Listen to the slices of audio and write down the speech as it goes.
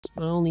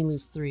but I only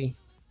lose 3.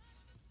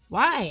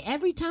 Why?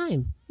 Every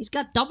time. He's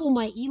got double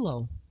my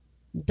elo.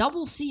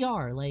 Double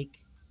CR, like...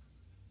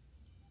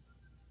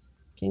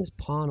 King's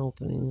pawn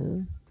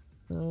opening,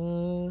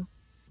 huh?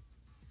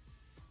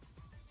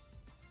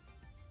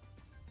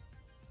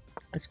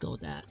 Let's go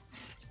with that.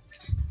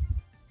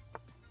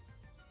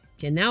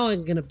 Okay, now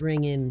I'm gonna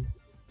bring in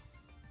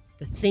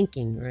the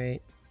thinking,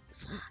 right?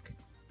 Fuck.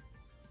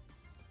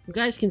 You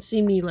guys can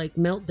see me, like,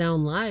 melt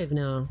down live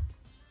now.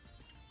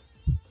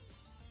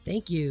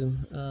 Thank you,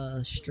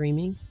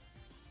 streaming.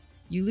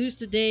 You lose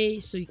today,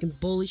 so you can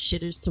bully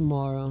shitters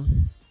tomorrow.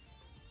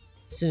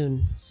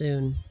 Soon,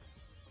 soon.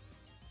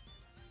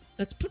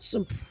 Let's put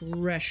some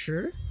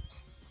pressure.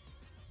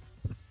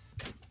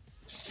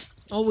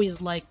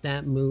 Always like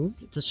that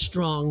move. It's a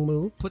strong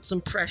move. Put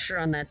some pressure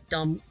on that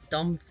dumb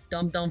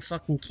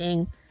fucking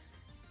king.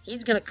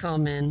 He's gonna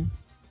come in.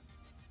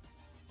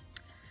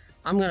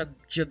 I'm gonna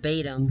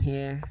debate him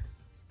here.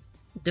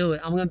 Do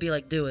it. I'm gonna be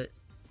like, do it.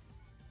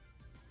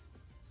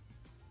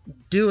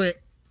 Do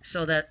it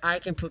so that I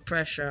can put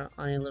pressure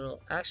on a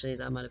little... Actually,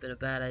 that might have been a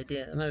bad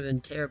idea. That might have been a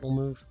terrible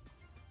move.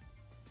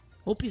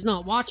 Hope he's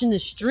not watching the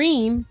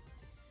stream.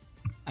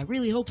 I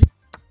really hope...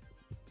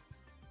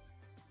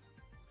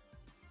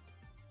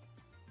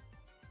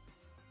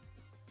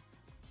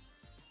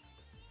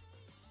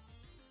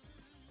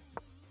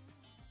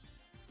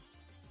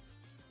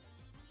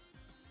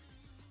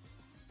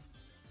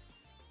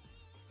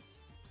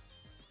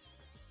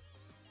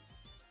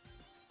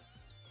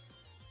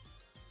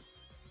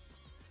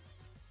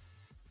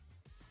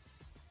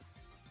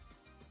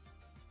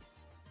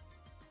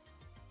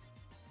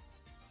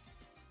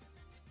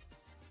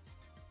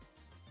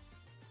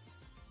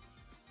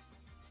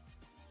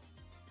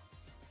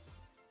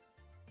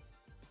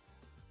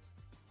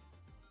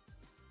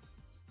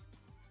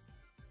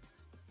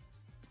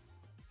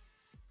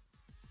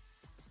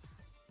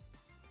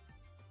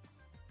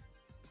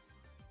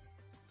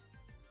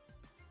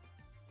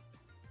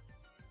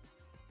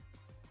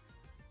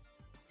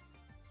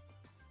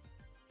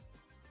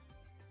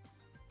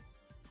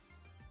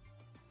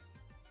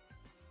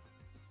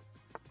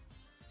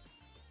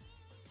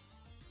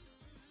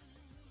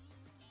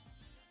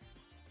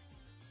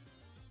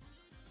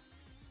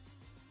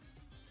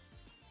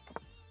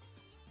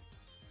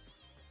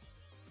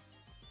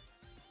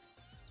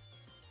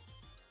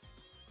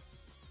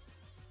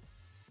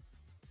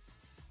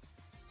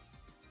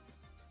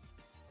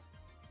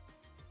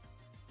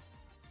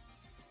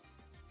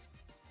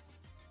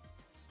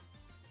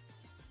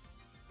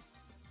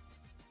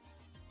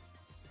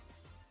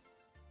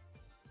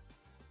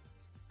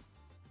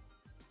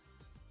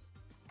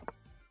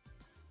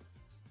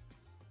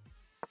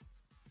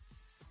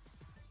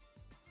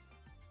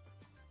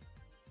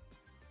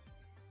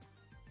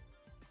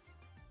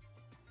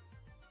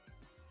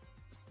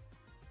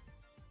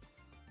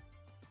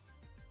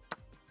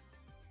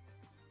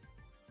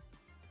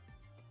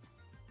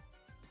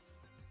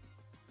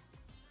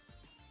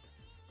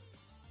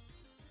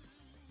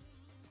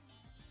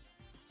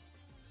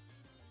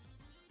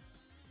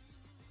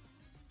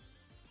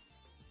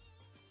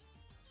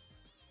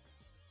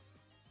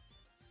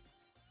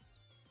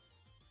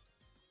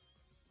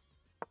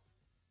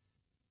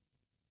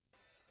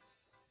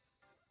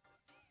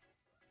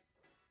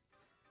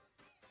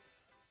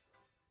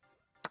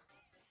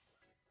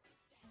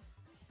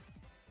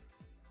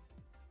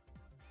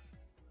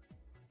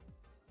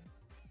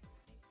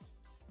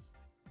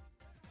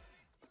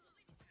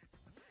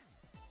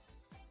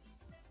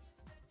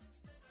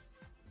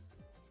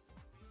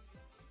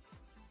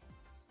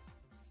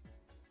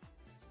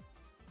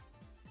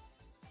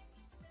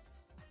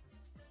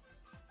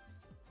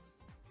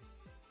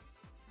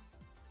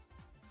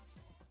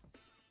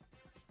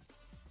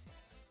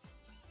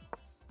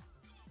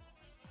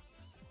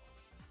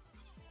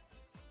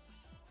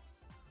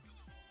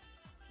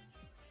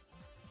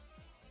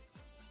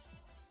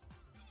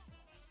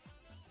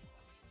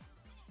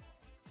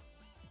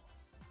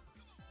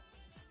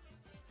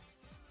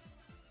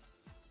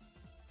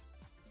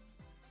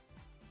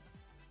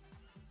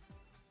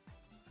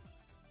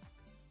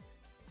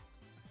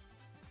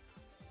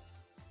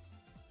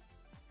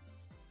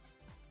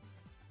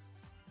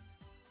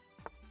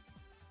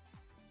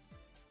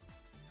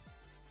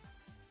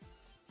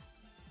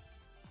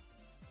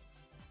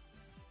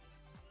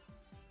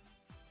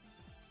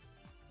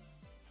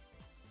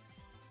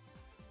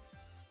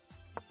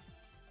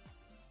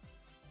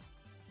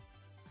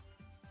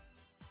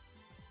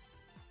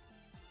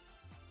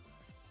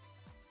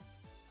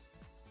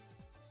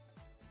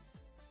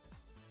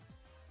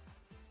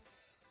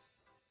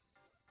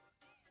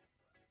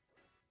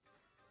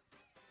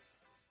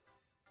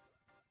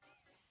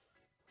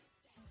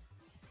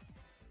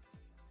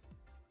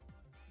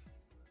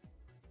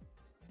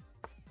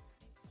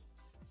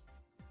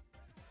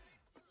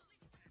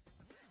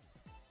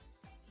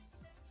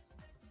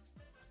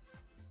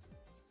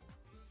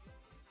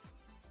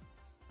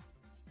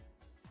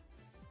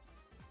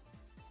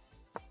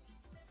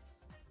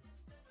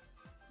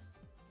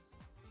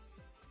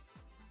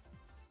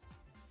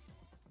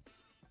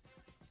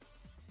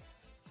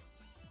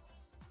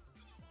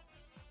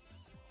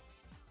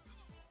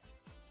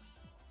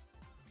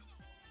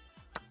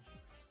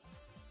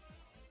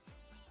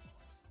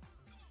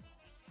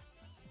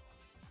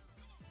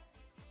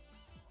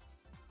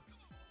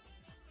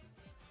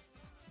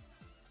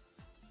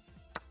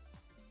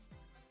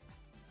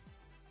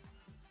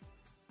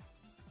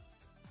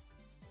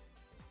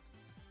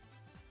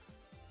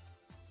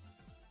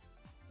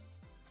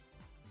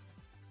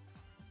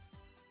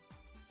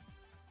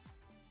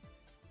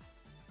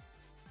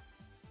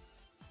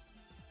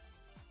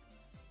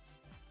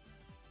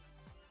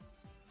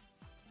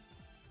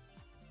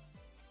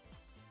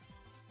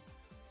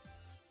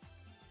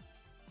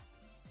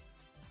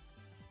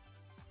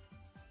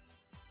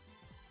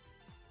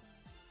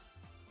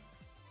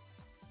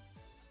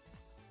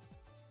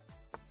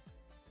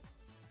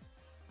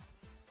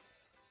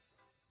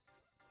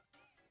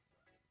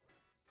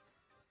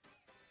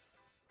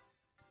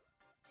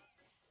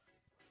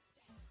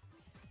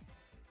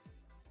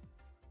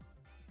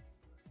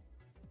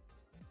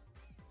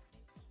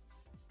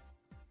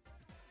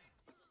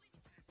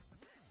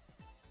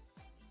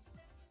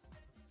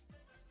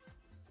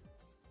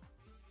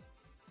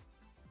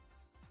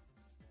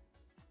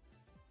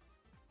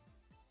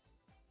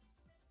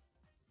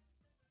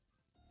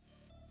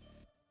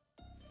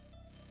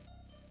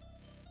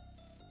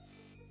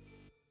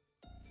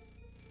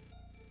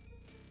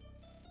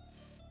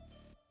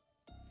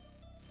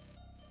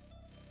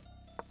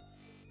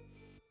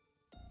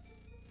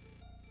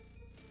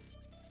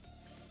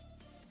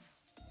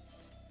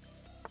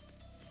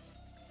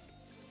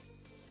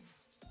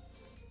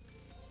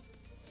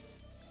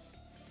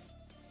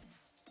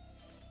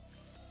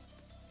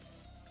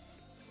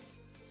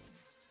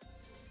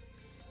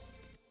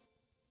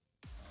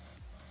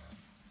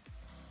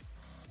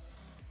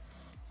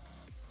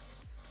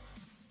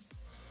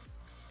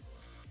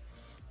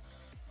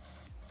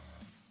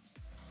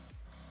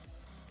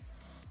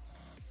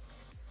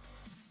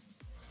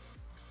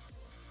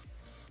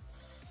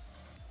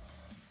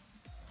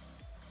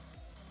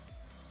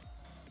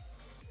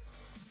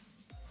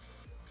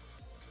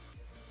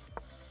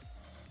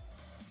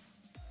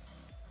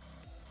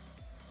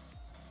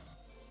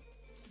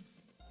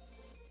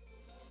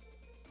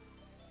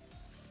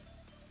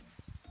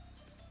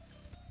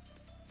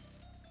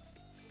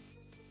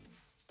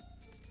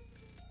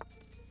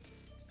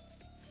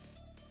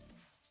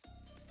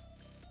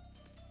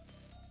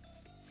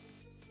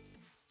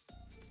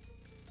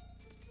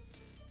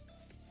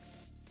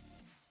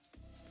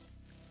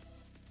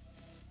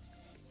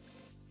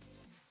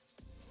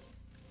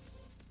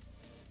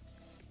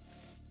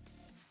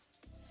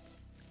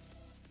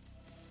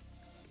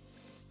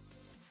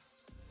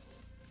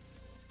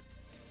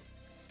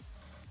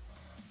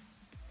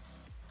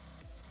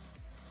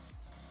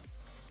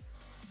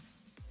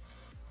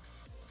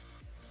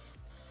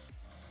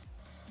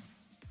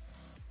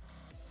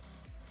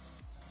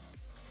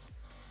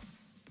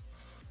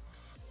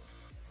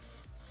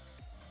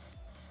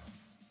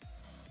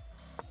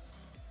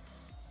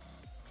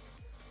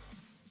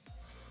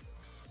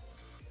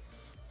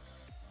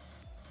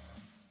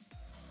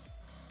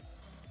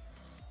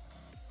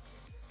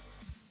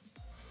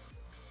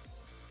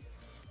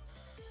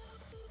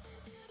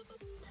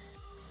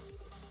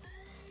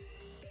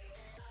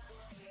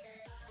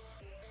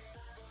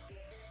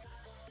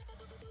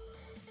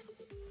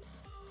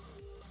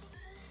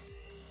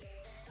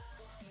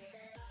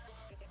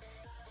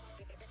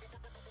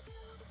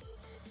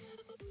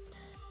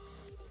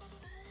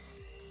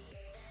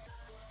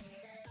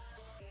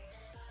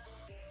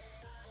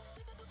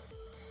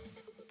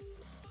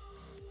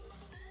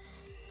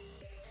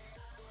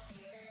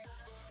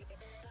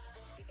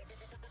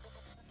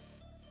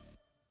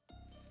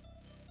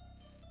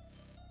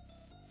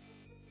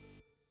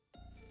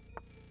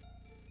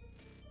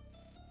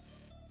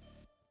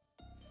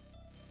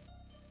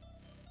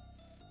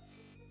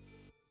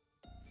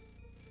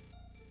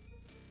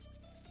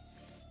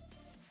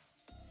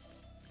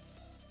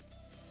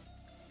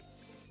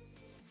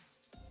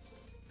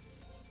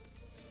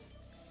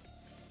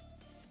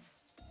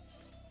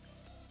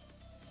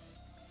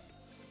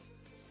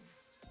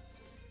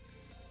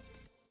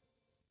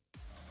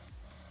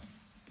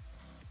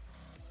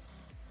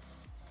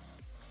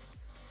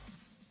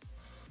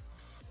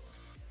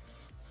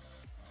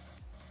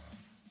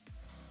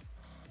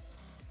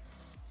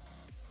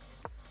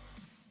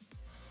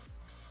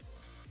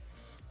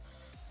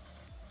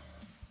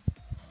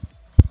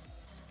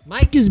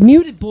 Mic is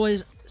muted,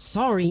 boys.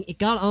 Sorry, it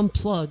got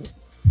unplugged.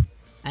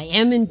 I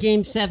am in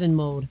Game 7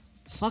 mode.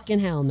 Fucking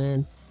hell,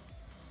 man.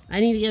 I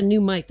need to get a new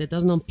mic that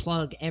doesn't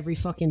unplug every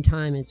fucking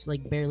time it's,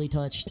 like, barely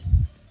touched.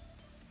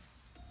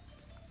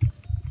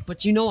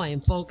 But you know I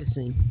am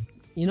focusing.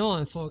 You know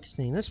I'm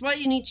focusing. That's what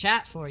you need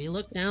chat for. You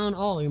look down,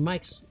 oh, your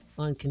mic's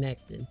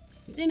unconnected.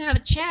 If you didn't have a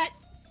chat,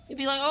 you'd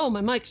be like, oh,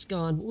 my mic's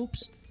gone.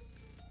 Oops.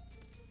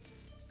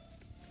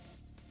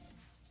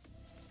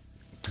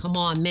 Come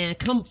on, man.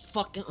 Come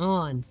fucking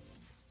on.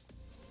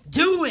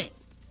 Do it!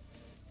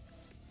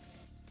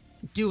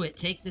 Do it.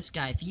 Take this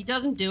guy. If he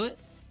doesn't do it,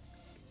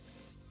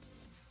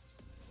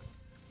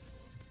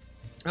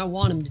 I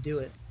want him to do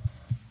it.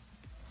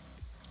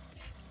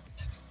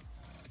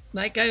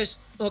 Like I was...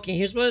 Okay,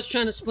 here's what I was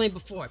trying to explain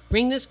before.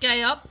 Bring this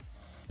guy up.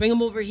 Bring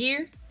him over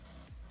here.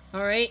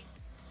 Alright.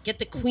 Get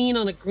the queen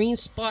on a green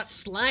spot.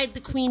 Slide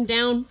the queen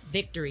down.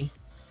 Victory.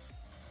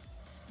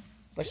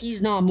 But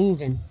he's not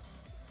moving.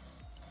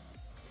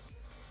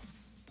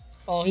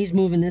 Oh, he's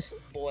moving this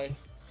boy.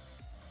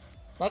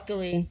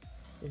 Luckily,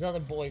 his other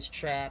boy's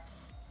trapped.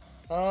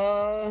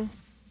 I'm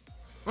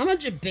gonna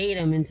debate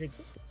him into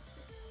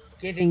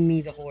giving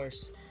me the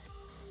horse.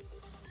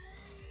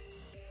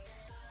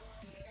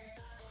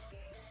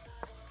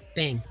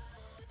 Bang.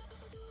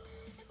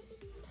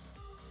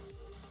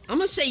 I'm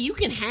gonna say you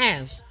can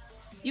have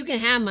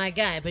my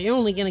guy, but you're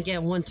only gonna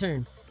get one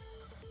turn.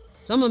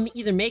 So I'm gonna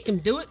either make him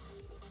do it.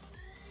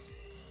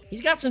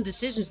 He's got some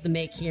decisions to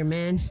make here,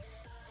 man.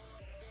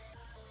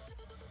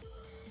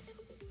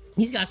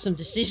 He's got some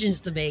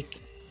decisions to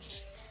make.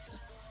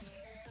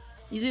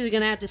 He's either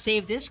gonna have to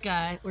save this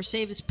guy or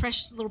save his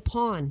precious little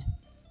pawn.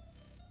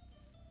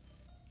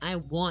 I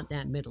want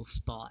that middle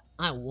spot.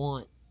 I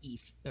want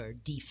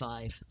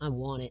D5. I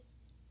want it.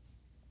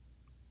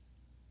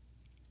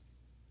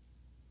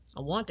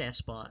 I want that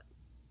spot.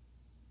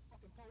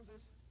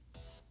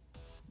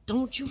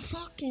 Don't you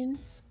fucking...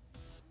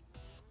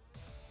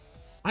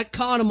 I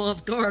caught him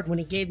off guard when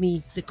he gave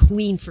me the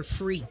queen for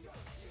free.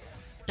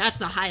 That's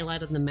the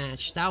highlight of the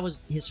match. That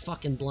was his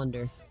fucking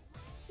blunder.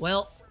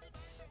 Well,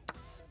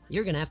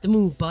 you're gonna have to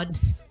move, bud.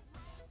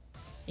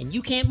 And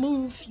you can't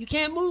move. You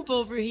can't move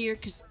over here,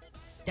 because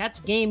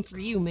that's game for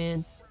you,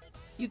 man.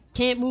 You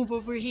can't move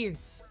over here.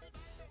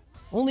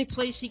 Only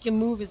place he can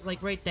move is,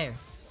 like, right there.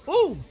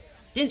 Ooh!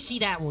 Didn't see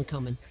that one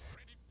coming.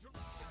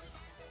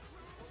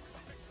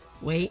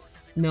 Wait.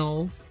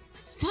 No.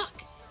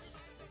 Fuck!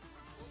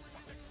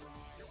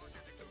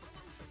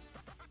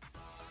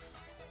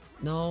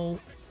 No.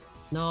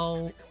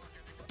 No.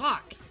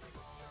 Fuck!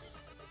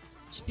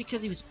 Just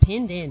because he was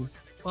pinned in.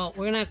 Well,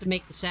 we're gonna have to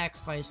make the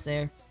sacrifice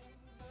there.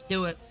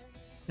 Do it.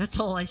 That's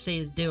all I say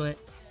is do it.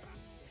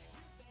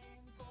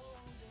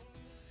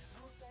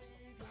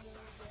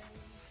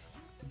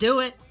 Do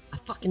it! I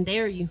fucking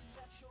dare you.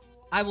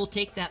 I will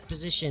take that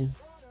position.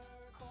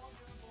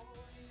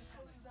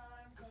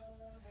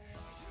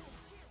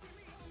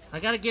 I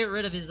gotta get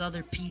rid of his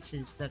other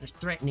pieces that are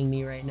threatening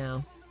me right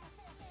now.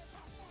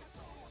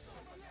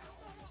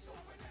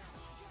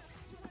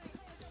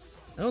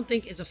 I don't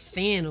think as a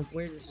fan of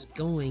where this is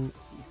going,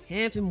 you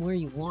have him where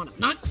you want him.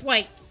 Not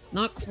quite.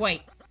 Not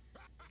quite.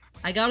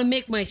 I gotta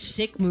make my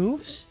sick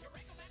moves.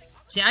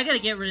 See, I gotta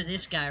get rid of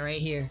this guy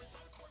right here.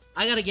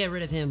 I gotta get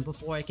rid of him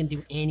before I can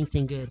do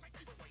anything good.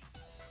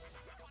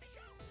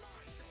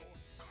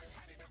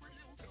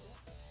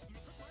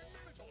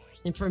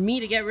 And for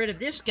me to get rid of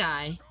this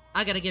guy,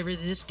 I gotta get rid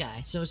of this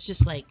guy. So it's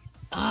just like,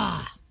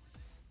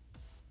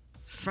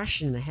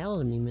 frustrating the hell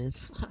out of me, man.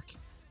 Fuck.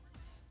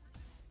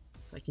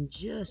 If I can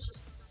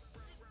just...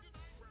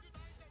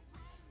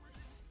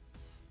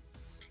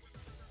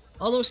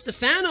 Although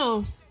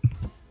Stefano,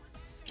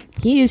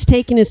 he is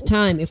taking his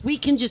time. If we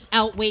can just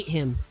outweight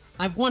him.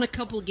 I've won a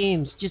couple of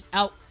games just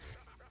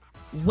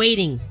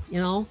waiting, you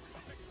know?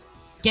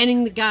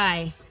 Getting the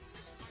guy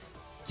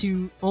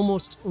to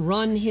almost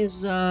run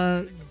his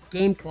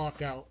game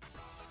clock out.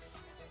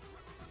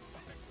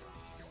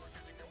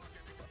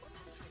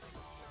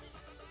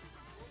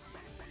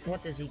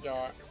 What does he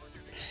got?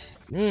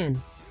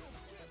 Man,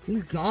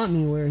 he's got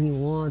me where he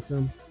wants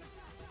him.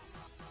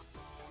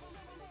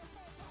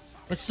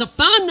 But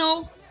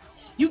Stefano,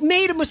 you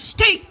made a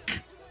mistake!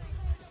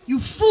 You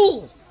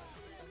fool!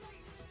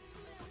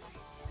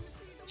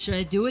 Should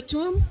I do it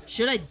to him?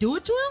 Should I do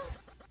it to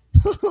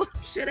him?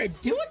 Should I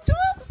do it to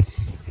him?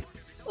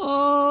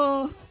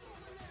 Oh,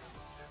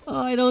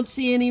 I don't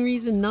see any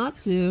reason not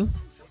to.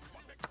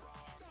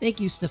 Thank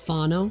you,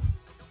 Stefano.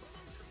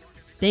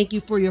 Thank you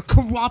for your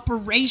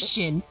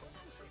cooperation.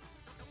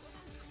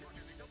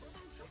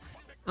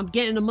 I'm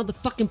getting a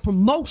motherfucking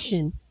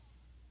promotion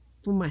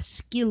for my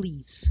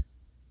skillies.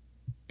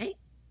 Hey.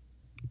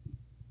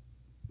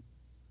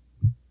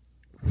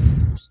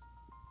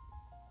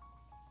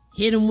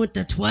 Hit him with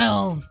the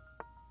 12.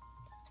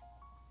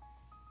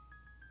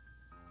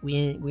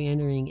 We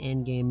entering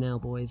endgame now,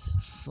 boys.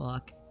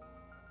 Fuck.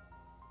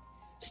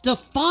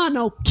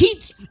 Stefano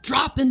keeps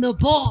dropping the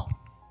ball.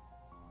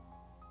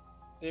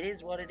 It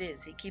is what it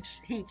is. He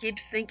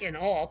keeps thinking,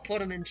 oh, I'll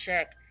put him in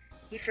check.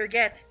 He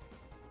forgets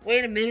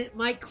Wait a minute,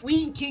 my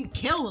queen can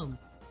kill him.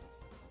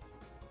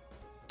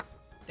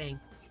 Bang.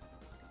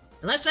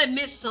 Unless I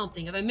missed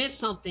something. If I missed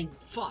something,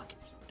 fuck.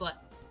 But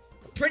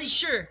I'm pretty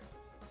sure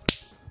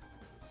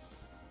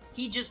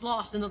he just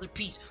lost another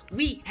piece.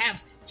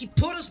 He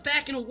put us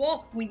back in a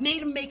wall. We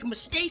made him make a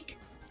mistake.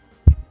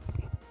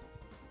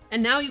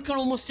 And now you can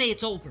almost say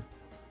it's over.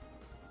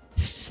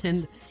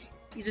 And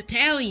he's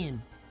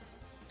Italian.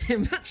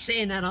 I'm not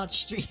saying that on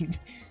stream.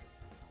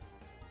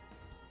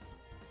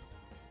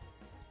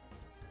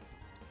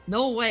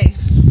 No way.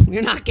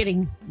 We're not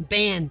getting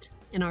banned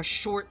in our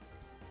short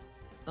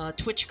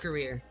Twitch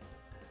career.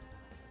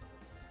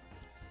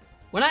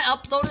 When I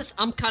upload this,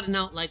 I'm cutting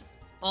out like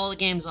all the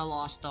games I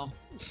lost though.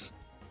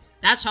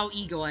 That's how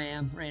ego I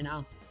am right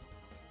now.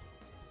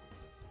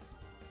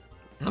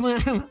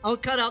 I'll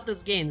cut out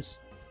those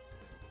games.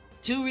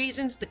 2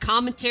 reasons: the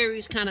commentary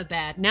is kind of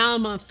bad. Now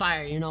I'm on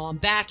fire, you know. I'm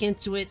back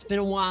into it. It's been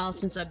a while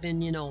since I've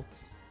been, you know,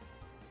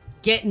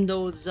 getting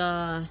those.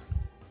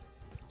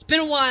 It's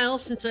been a while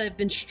since I've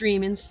been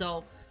streaming,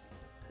 so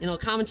you know,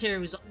 commentary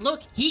was.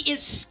 Look, he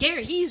is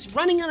scared. He's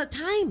running out of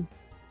time.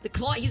 The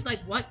claw. He's like,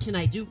 what can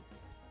I do?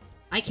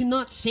 I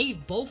cannot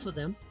save both of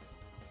them.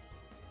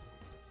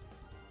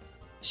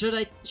 Should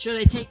I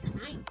take the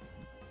knight?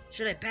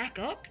 Should I back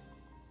up?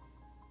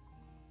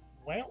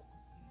 Well.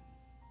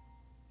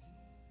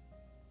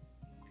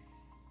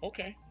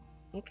 Okay.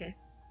 Okay.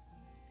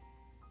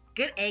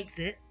 Good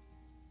exit.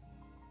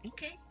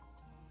 Okay.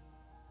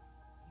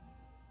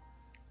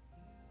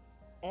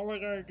 All I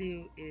gotta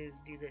do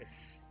is do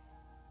this.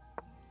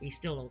 He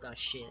still don't got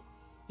shit.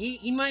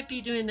 He might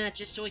be doing that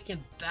just so he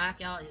can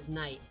back out his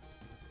knight.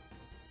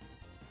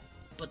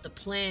 But the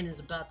plan is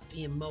about to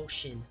be in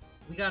motion.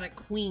 We got a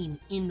queen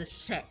in the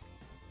set.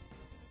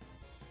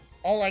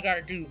 All I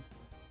gotta do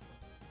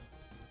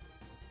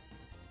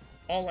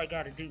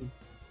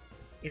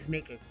is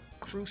make a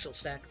crucial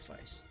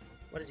sacrifice.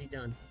 What has he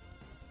done?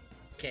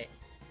 Okay.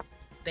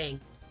 Bang.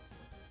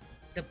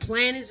 The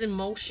plan is in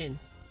motion.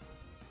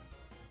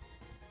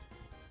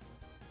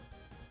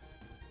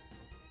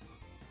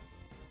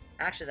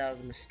 Actually, that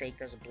was a mistake.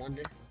 That was a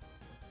blunder.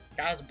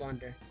 That was a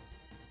blunder.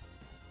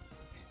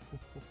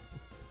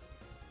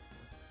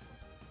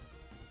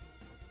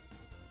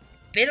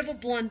 Bit of a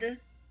blunder.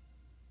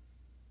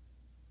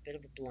 Bit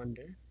of a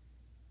blunder.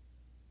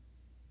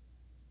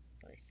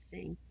 But I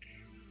think...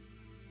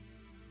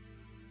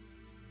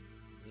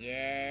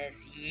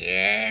 Yes,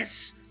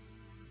 yes!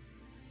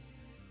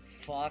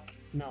 Fuck.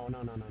 No.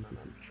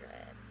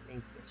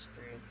 Think this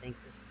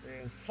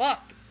through.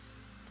 Fuck!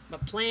 My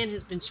plan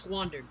has been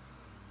squandered.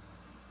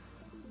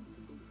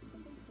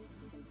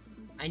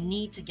 I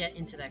need to get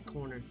into that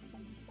corner.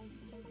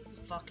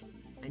 Fuck.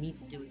 I need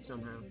to do it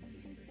somehow.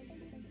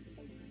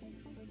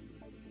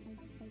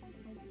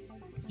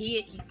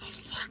 Oh,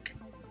 fuck.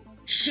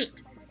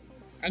 Shit.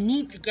 I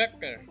need to get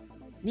there.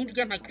 I need to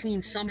get my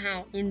queen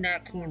somehow in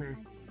that corner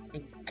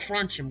and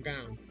crunch him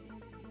down.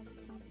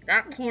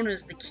 That corner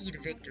is the key to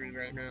victory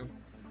right now.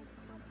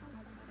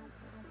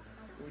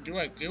 Do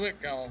I do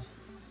it though?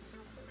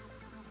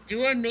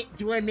 Do I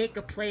make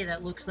a play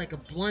that looks like a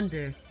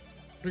blunder,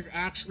 but is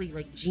actually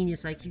like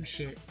genius IQ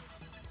shit?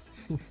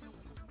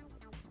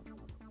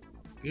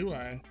 Do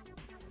I?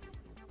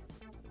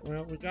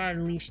 Well, we gotta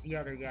unleash the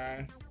other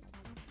guy.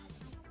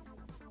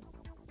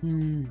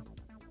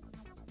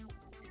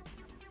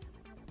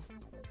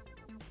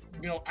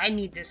 No, I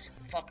need this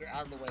fucker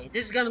out of the way.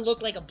 This is gonna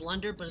look like a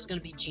blunder, but it's gonna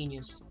be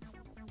genius.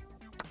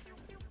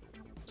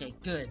 Okay,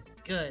 good.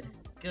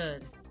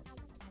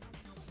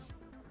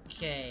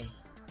 Okay.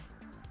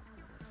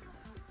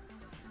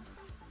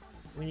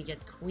 We're gonna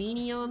get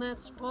Queenie on that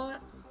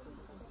spot.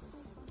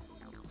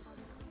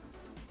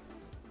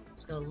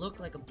 It's gonna look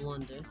like a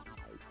blunder.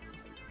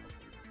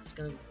 It's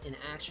gonna, in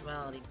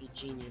actuality, be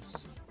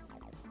genius.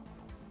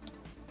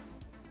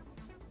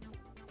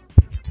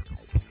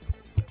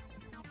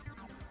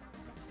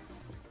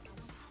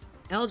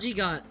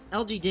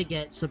 LG did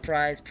get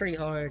surprised pretty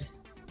hard.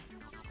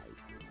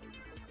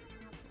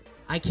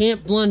 I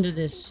can't blunder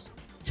this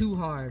too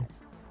hard,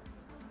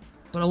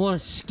 but I want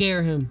to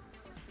scare him.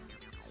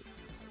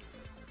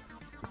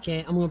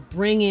 Okay, I'm gonna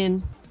bring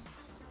in.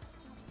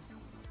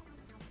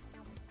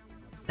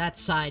 That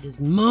side is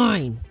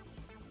mine,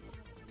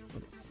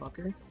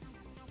 motherfucker.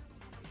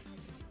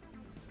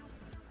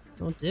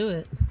 Don't do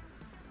it.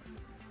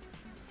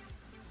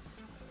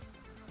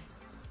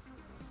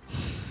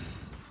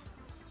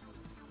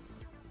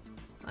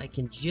 I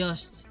can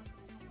just...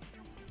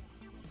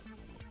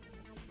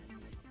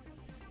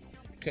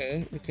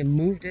 Okay, we can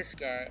move this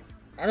guy.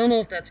 I don't know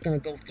if that's gonna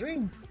go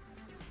through.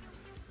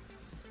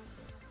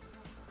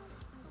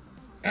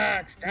 Ah,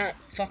 it's that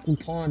fucking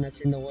pawn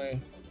that's in the way.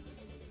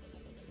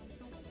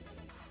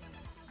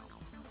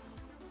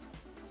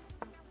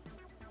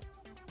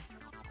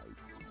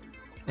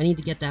 I need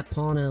to get that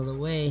pawn out of the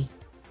way.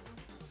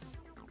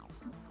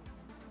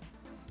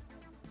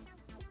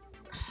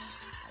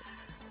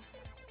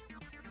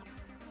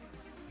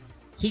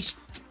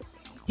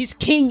 His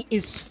king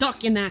is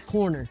stuck in that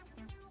corner.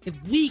 If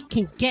we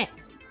can get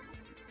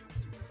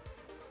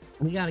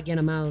We gotta get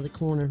him out of the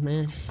corner,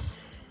 man.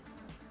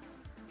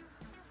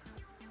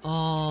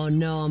 Oh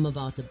no, I'm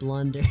about to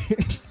blunder.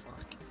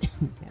 Fuck.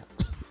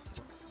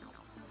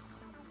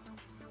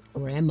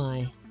 Or am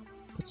I?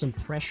 Put some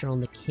pressure on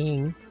the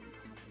king.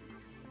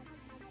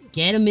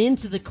 Get him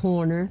into the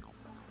corner.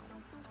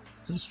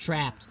 He's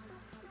trapped.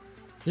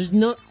 There's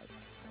no...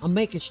 I'm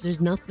making sure there's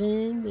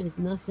nothing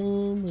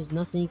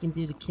you can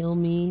do to kill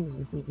me. There's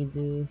nothing you can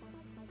do.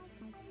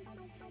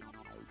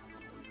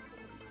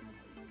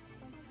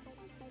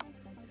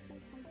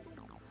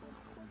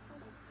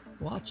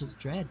 Watch as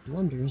Drad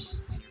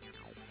blunders.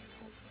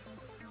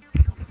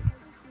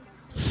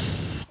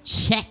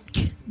 Check,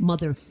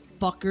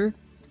 motherfucker.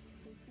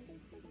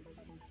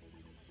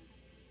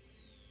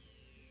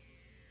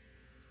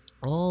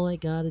 All I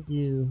gotta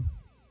do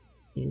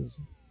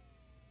is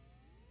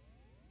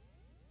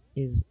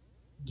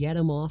get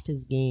him off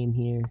his game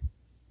here.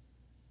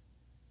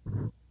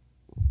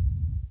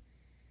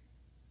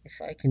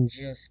 If I can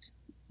just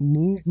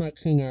move my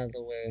king out of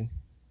the way.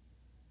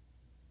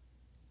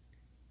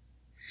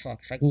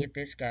 Fuck, if I can get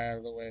this guy out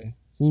of the way,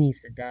 he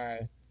needs to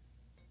die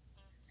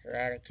so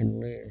that I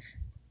can live.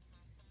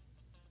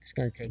 It's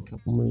gonna take a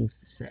couple moves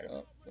to set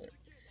up, but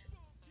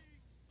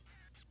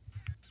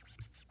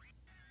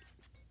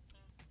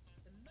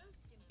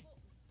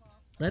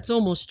let's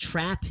almost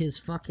trap his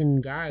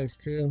fucking guys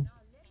too.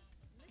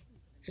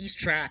 He's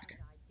trapped.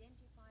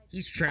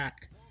 He's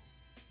trapped.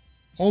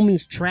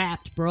 Homie's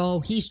trapped, bro.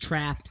 He's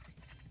trapped.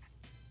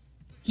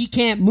 He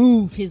can't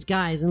move his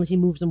guys unless he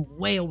moves them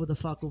way over the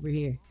fuck over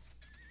here.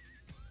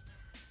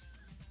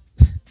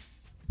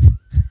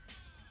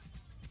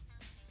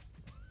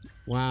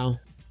 Wow.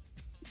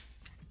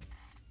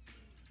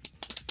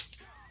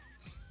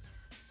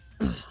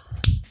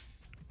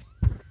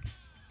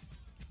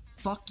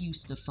 Fuck you,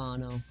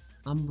 Stefano.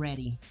 I'm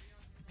ready.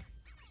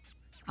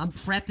 I'm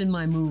prepping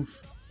my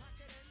move.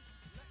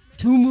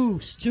 Two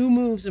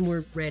moves and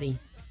we're ready.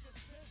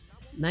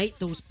 Knight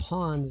those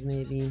pawns,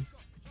 maybe.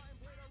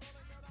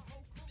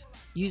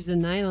 Use the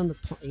knight on the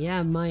pawn. Yeah,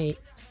 I might.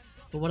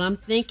 But what I'm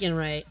thinking,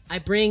 right, I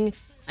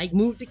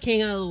move the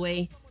king out of the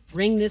way,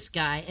 bring this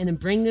guy, and then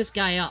bring this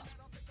guy up.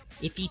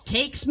 If he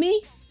takes me,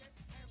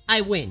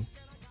 I win.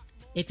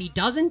 If he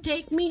doesn't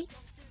take me,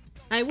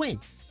 I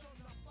win.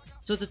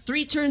 So it's a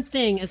 3-turn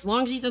thing, as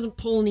long as he doesn't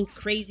pull any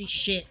crazy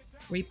shit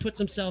where he puts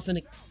himself in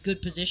a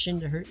good position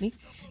to hurt me.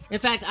 In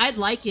fact, I'd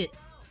like it.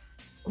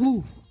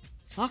 Ooh,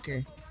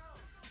 fucker.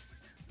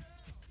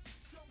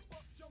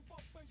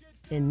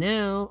 And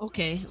now,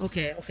 okay.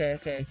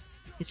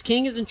 His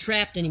king isn't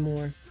trapped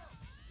anymore.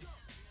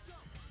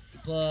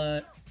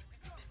 But...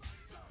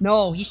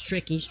 no, he's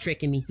tricking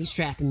me. He's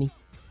trapping me.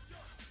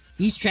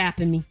 He's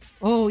trapping me.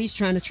 Oh, he's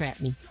trying to trap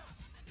me.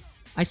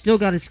 I still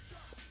got his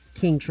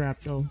king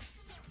trapped, though.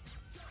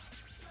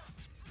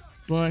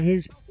 But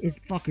his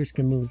fuckers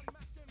can move.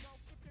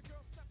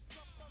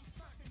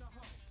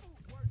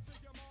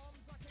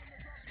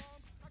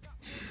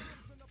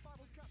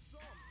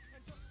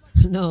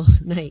 No,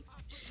 knight.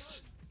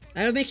 I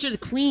gotta make sure the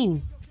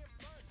queen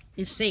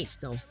is safe,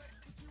 though.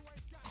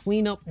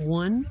 Queen up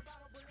 1.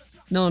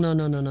 No.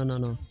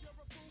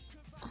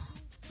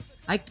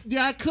 I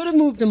could have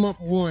moved him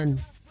up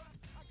 1.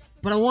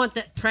 But I want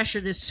that pressure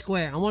this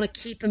square. I want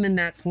to keep him in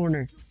that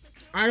corner.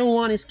 I don't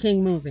want his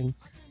king moving.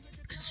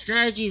 The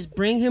strategy is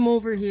bring him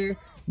over here,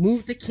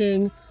 move the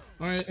king,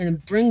 alright, and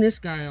then bring this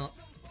guy up.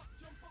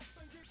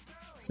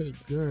 Okay,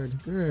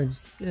 good. Good.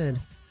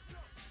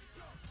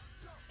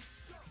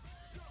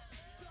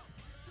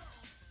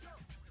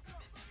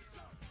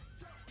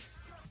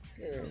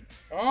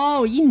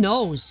 Oh, he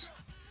knows.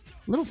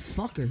 Little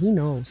fucker, he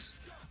knows.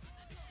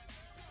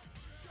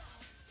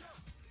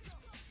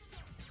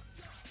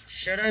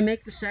 Should I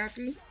make the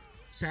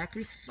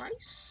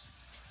sacrifice?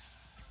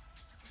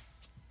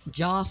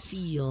 Jaw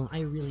feel, I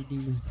really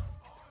do.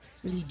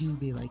 Really do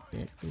be like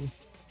that, though.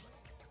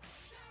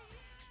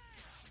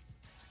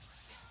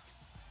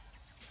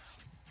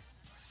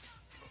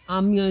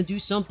 I'm gonna do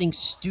something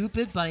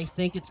stupid, but I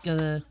think it's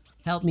gonna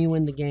help me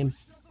win the game.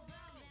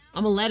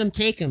 I'm gonna let him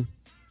take him.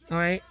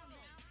 Alright?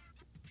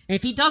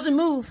 If he doesn't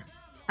move,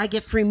 I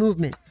get free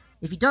movement.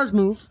 If he does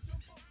move,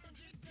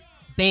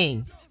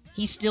 bang.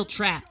 He's still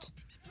trapped.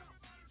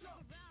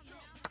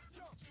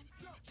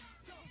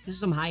 This is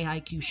some high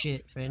IQ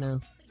shit right now.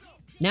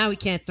 Now he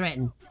can't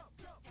threaten.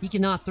 He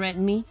cannot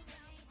threaten me.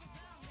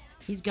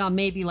 He's got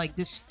maybe like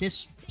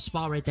this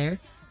spot right there.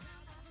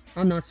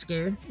 I'm not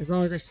scared as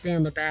long as I stay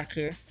on the back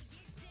here.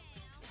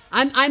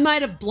 I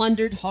might have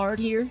blundered hard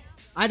here.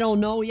 I don't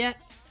know yet.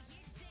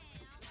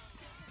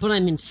 But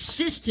I'm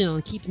insistent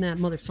on keeping that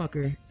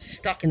motherfucker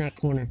stuck in that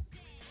corner.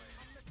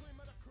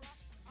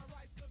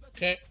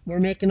 Okay, we're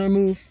making our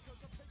move.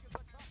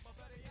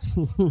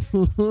 I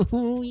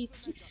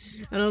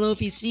don't know if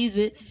he sees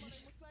it.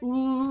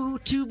 Ooh,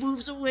 2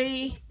 moves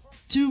away.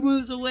 2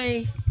 moves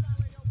away.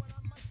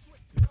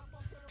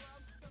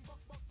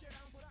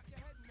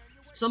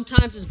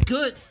 Sometimes it's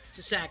good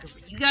to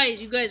sacrifice. You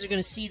guys are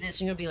gonna see this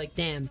and you're gonna be like,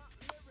 damn.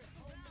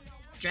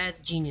 Drad's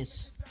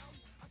genius.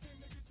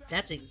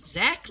 That's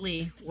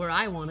exactly where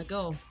I want to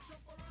go.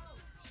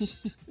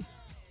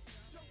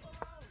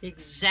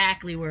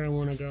 Exactly where I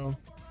want to go.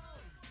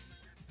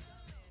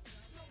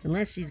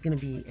 Unless he's gonna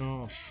be...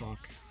 Oh,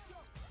 fuck.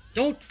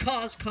 Don't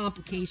cause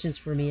complications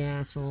for me,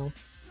 asshole.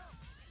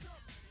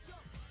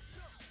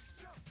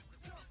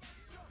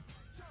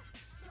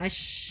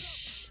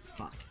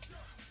 Fuck.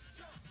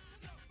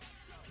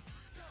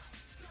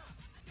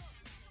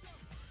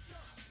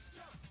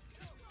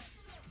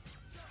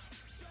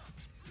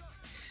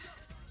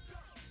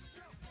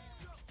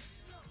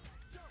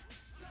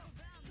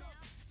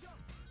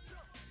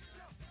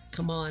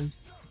 Come on.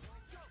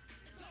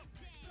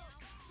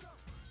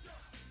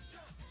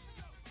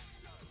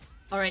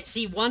 Alright,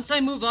 see, once I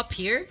move up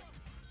here,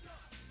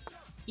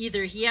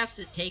 either he has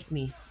to take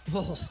me.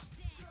 Oh.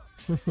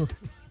 If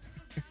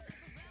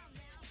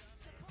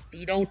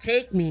you don't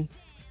take me.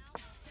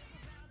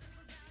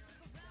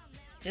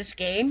 This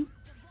game?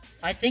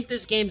 I think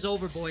this game's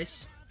over,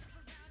 boys.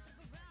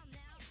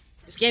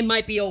 This game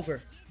might be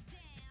over.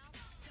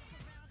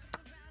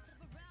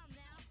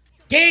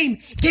 Game!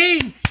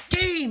 Game!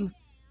 Game!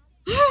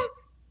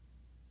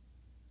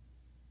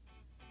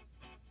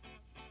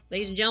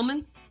 Ladies and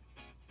gentlemen,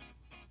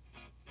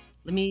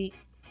 let me...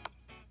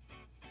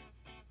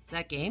 Is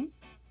that game?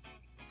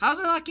 How's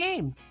it not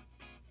game?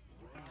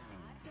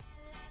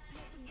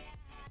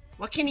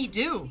 What can he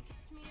do?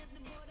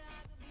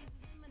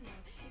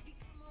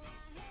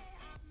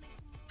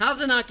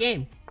 How's it not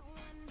game?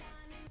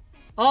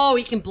 Oh,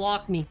 he can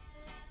block me.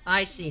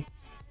 I see.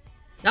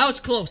 That was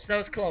close. That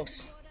was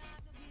close.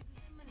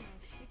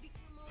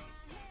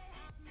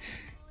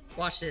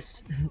 Watch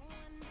this.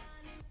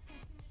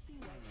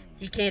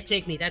 He can't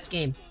take me. That's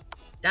game.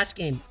 That's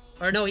game.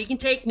 Or no, he can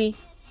take me.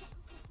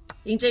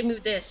 He can take me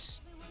with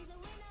this.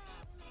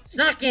 It's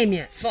not game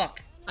yet.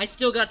 Fuck. I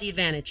still got the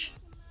advantage.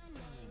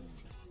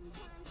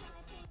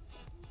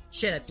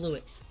 Shit, I blew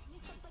it.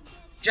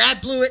 I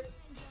blew it.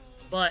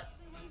 But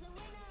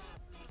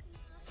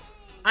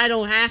I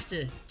don't have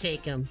to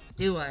take him,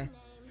 do I?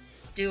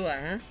 Do I,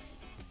 huh?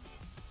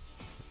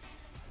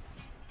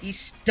 He's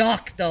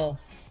stuck, though.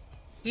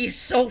 He's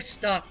so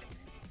stuck.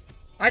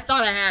 I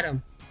thought I had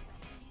him.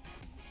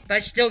 But I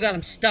still got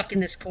him stuck in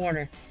this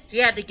corner. He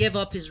had to give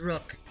up his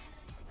rook.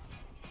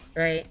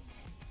 Right?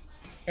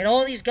 And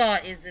all he's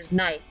got is this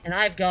knight. And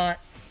I've got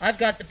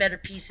the better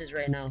pieces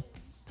right now.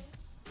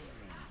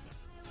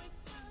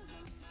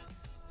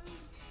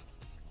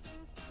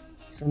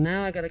 So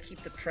now I gotta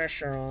keep the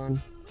pressure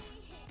on.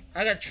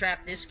 I gotta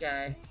trap this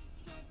guy.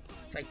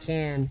 If I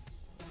can.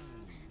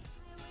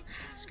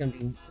 It's gonna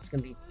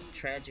be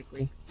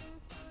tragically.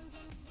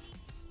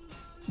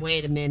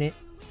 Wait a minute.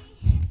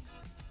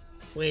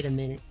 Wait a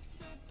minute.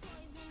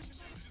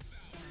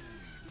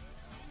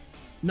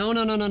 No.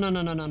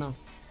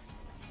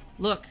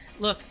 Look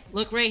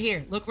right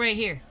here. Look right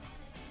here.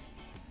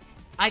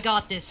 I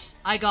got this.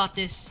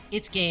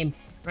 It's game,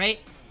 right?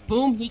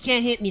 Boom, he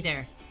can't hit me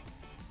there.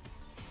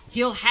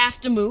 He'll have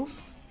to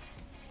move.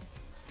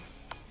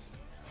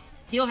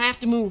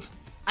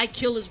 I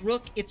kill his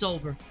rook, it's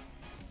over.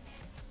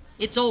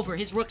 It's over.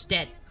 His rook's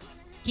dead.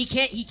 He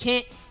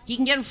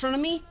can get in front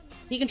of me.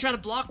 He can try to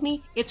block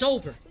me. It's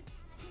over.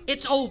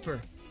 It's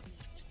over.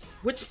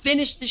 Let's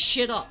finish this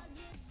shit up.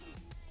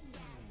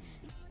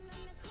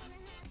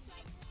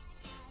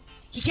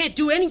 He can't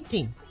do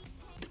anything.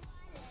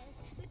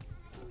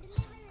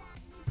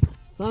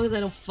 As long as I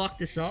don't fuck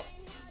this up.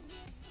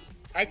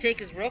 I take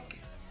his rook.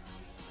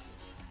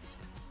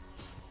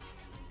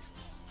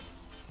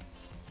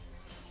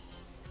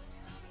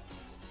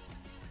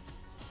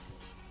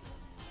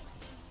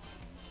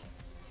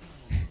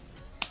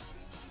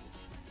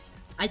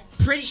 I'm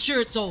pretty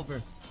sure it's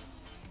over.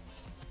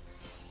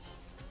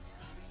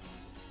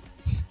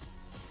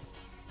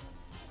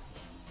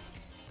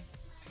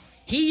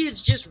 He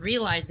is just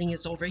realizing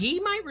it's over.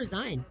 He might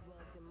resign.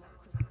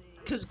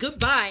 Cause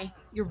goodbye,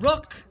 your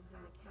rook.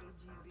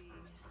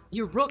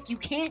 Your rook, you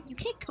can't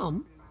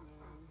come.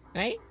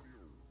 Right?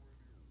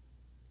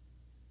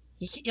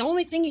 The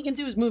only thing he can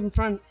do is move in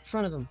front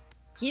of him.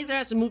 He either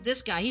has to move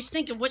this guy. He's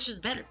thinking which is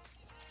better.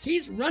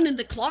 He's running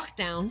the clock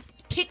down.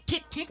 Tick,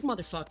 tick, tick,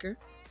 motherfucker.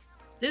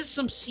 This is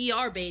some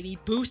CR, baby.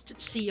 Boosted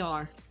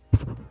CR.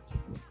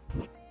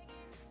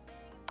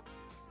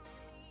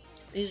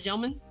 Ladies and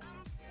gentlemen,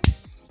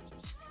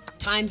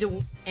 time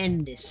to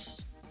end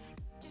this.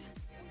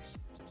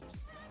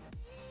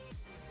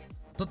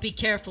 But be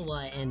careful while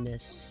I end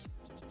this.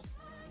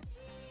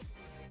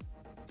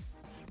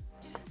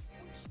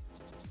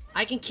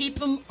 I can keep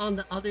him on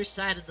the other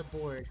side of the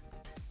board.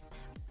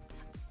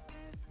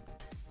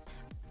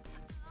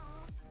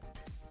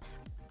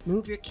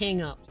 Move your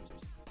king up.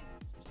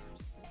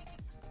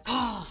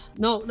 Oh,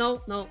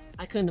 no.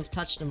 I couldn't have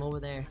touched him over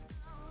there.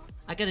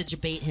 I gotta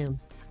debate him.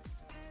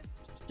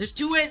 There's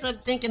two ways I'm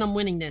thinking I'm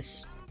winning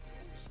this.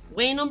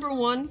 Way number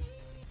one.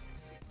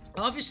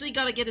 Obviously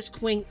gotta get his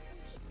queen.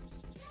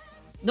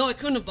 No, I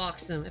couldn't have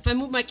boxed him. If I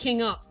move my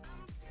king up,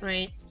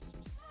 right?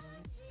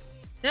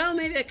 No,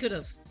 maybe I could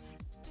have.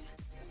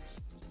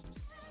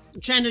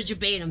 I'm trying to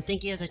debate him.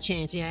 Think he has a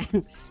chance, yeah.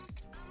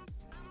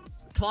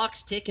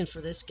 clock's ticking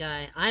for this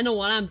guy. I know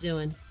what I'm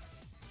doing.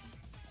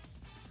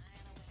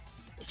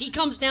 If he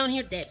comes down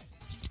here, dead.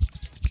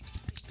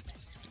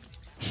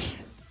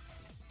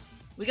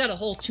 We got a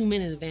whole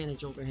 2-minute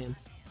advantage over him.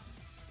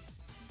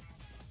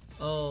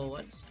 Oh,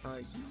 what are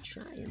you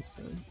trying,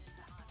 son?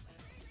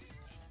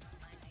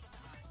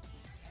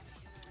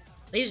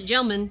 Ladies and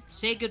gentlemen,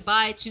 say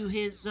goodbye to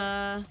his,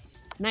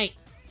 knight.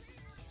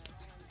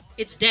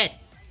 It's dead.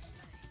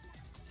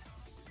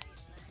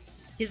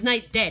 His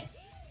knight's dead.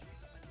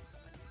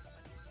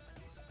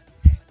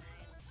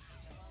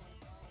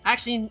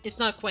 Actually, it's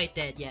not quite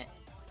dead yet.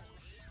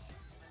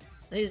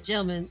 Ladies and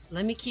gentlemen,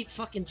 let me keep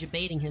fucking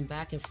debating him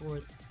back and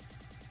forth.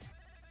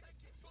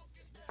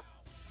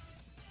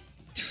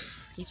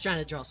 He's trying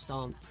to draw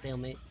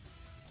stalemate.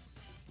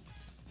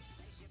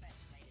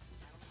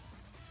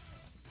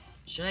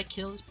 Should I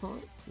kill his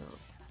pawn? No.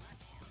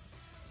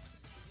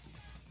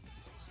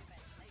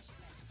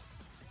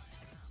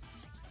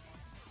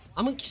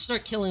 I'm gonna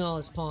start killing all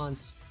his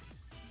pawns.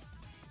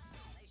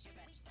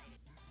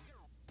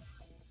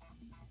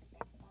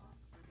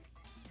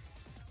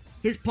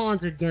 His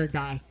pawns are gonna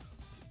die.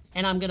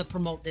 And I'm gonna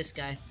promote this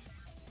guy.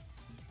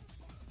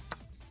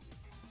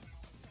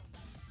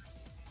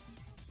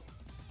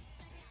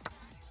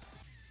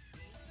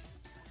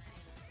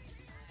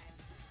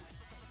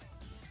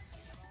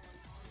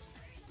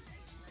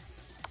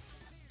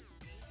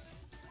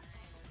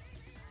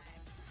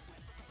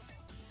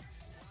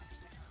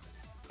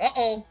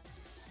 Uh-oh.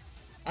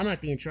 I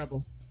might be in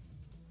trouble.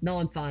 No,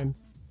 I'm fine.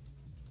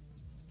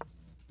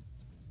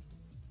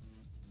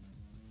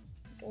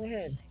 Go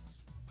ahead.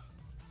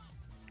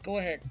 Go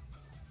ahead.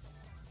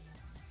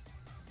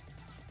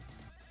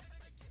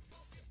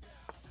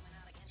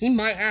 He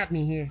might have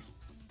me here.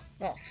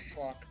 Oh,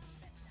 fuck.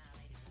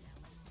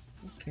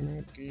 What can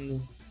I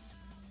do?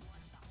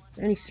 Is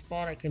there any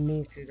spot I can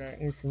move to that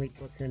instantly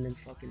puts him in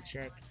fucking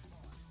check?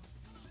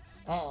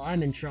 Oh,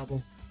 I'm in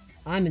trouble.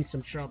 I'm in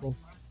some trouble.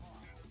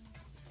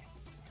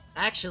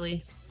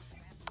 Actually,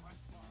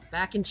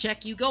 back in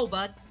check you go,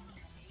 bud.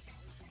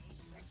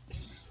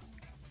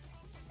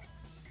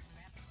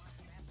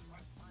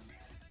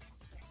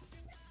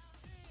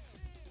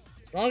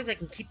 As long as I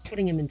can keep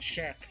putting him in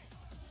check.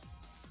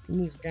 If he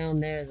moves down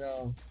there,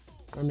 though,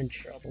 I'm in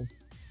trouble.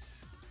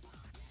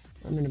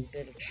 I'm in a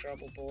bit of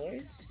trouble,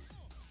 boys.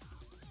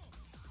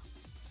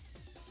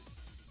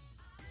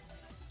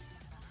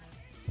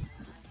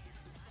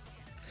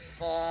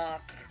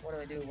 Fuck. What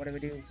do I do? What do I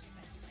do?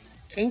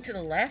 King to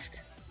the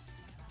left?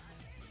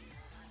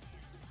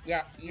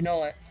 Yeah, you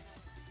know it.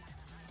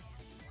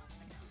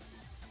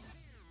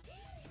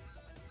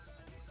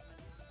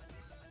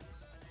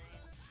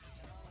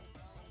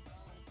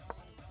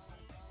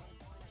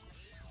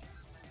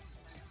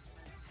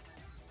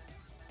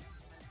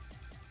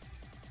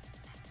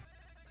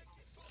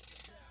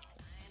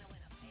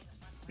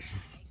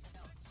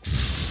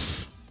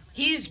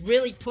 He's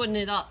really putting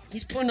it up.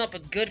 He's putting up a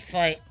good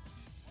fight.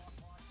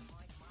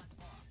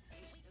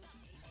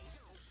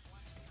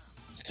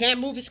 He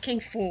can't move his king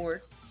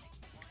forward.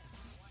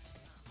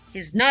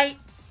 His knight.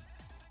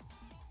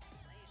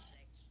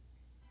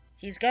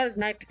 He's got his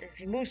knight, but if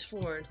he moves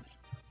forward,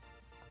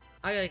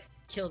 I gotta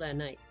kill that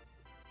knight.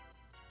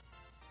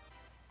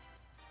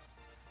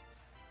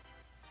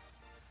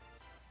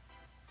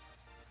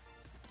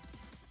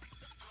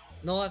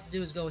 And all I have to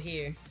do is go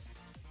here.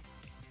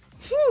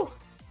 Whew!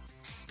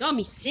 Got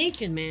me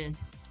thinking, man.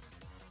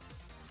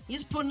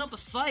 He's putting up a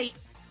fight.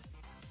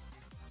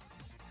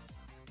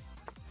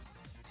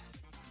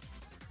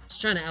 He's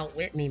trying to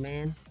outwit me,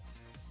 man.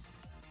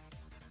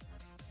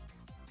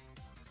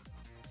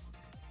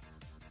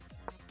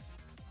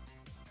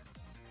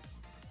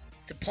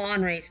 It's a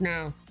pawn race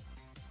now.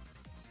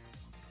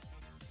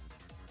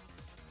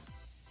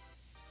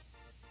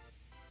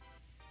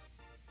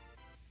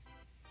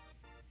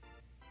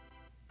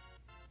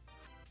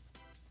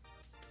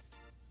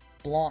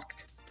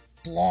 Blocked.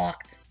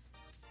 Blocked.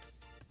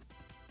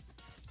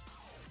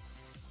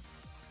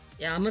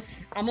 Yeah, I'm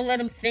gonna let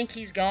him think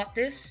he's got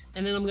this,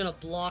 and then I'm gonna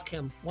block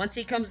him. Once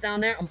he comes down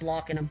there, I'm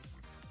blocking him.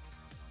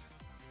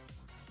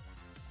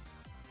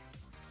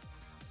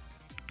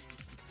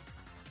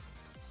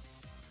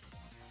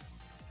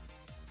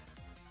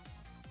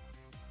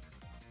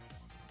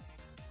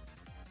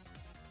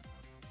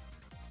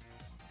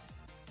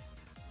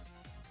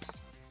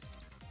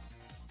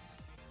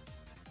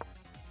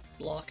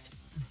 Blocked.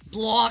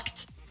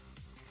 Blocked!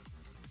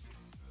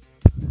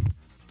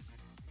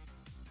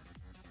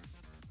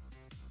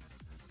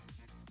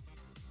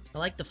 I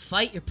like the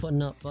fight you're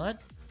putting up, bud.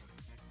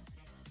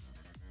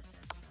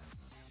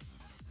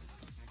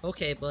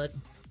 Okay, bud.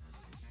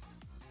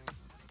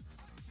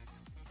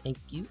 Thank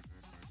you.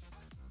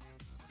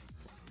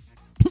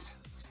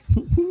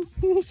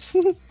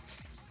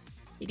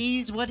 It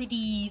is what it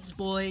is,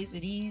 boys.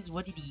 It is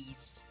what it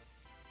is.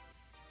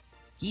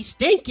 He's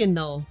thinking,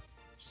 though.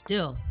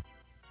 Still.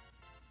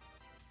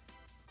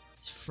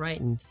 He's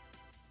frightened.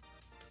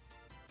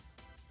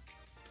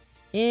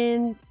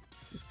 And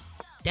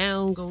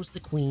down goes the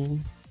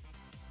queen.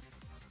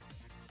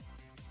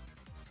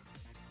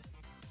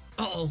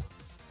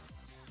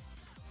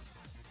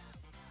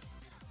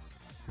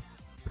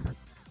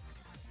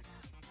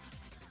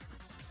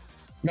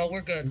 No,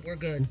 we're good. We're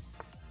good.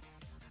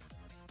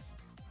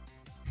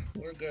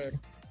 We're good.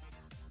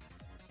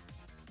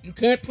 You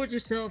can't put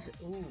yourself...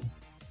 Ooh.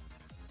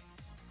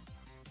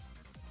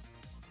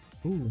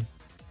 Ooh.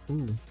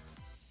 Ooh.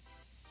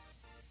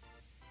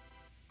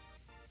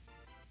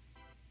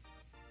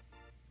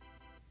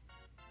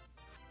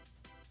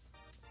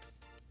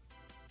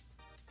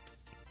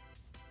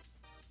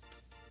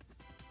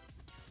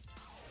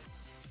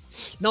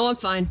 No, I'm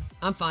fine.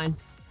 I'm fine.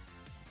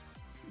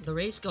 The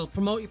race, go.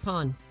 Promote your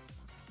pawn.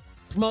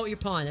 Promote your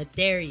pawn. I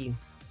dare you.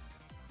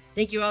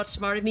 Think you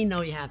outsmarted me?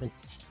 No, you haven't.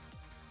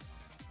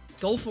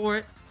 Go for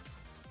it.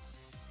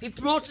 If he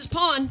promotes his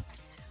pawn,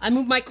 I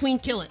move my queen,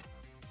 kill it.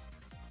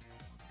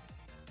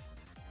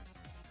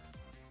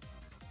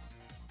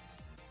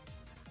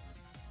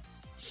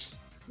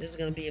 This is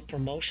gonna be a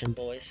promotion,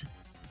 boys.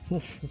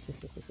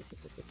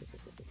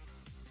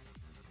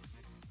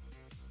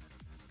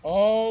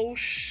 Oh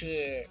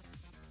shit.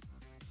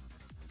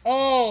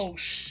 Oh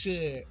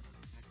shit.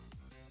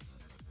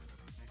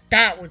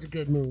 That was a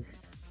good move.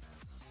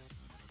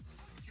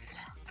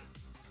 Fuck.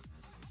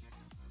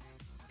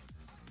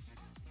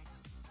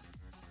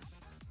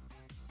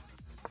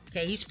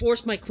 Okay, he's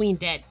forced my queen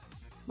dead.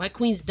 My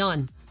queen's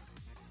done.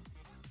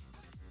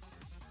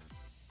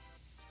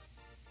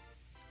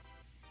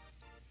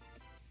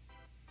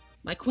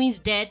 My queen's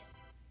dead,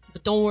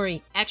 but don't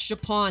worry. Extra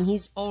pawn,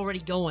 he's already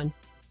going.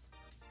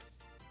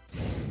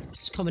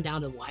 It's coming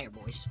down to the wire,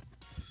 boys.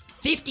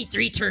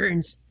 53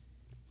 turns.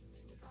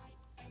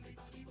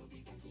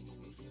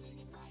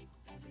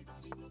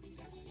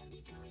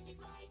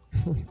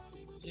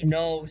 He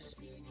knows.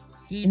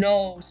 He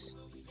knows.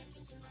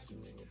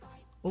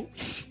 Oh.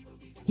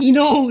 He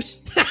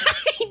knows.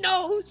 He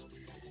knows.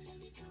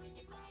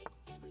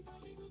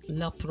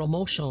 La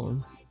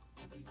promotion.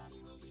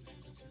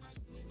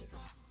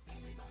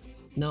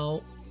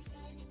 No.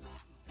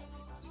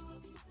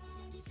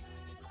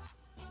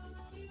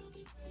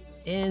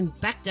 And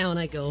back down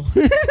I go.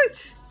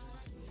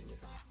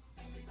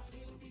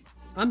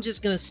 I'm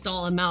just gonna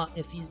stall him out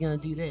if he's gonna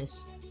do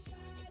this.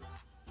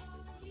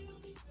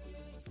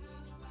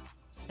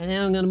 And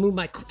then I'm gonna move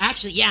my...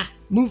 Actually, yeah!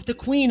 Move the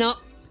queen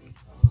up!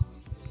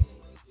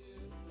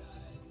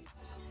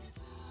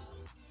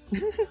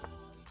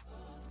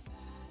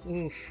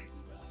 Oof.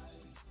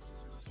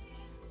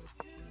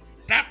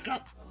 Back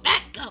up!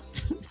 Back up!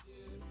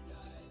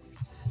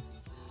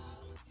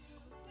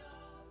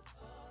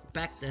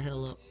 Back the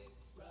hell up.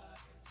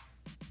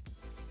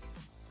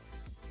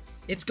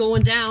 It's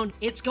going down!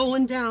 It's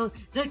going down!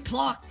 The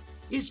clock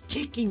is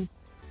ticking!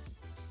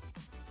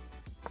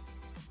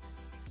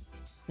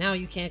 Now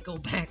you can't go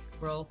back,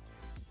 bro.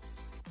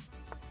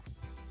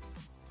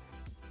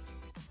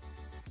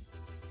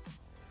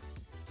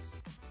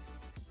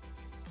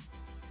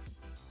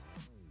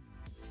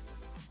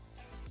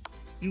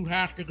 You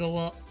have to go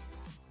up.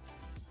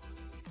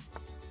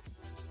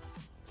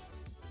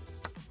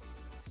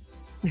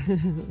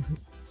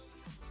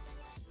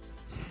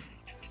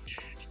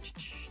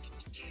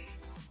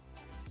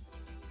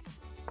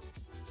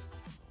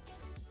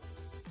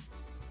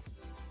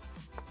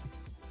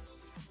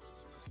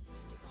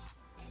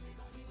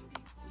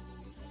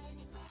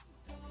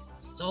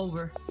 It's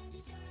over.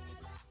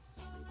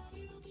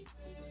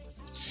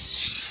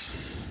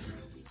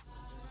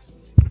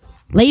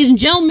 Ladies and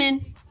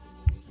gentlemen,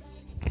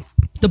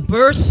 the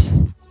birth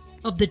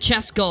of the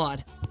chess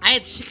god. I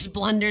had 6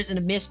 blunders and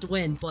a missed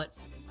win, but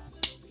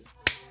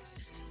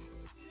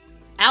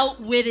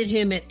outwitted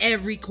him at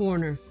every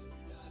corner.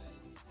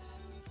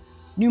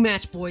 New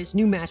match, boys.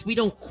 New match. We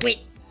don't quit.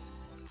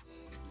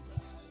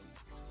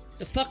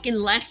 The fucking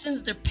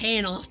lessons, they're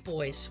paying off,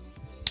 boys.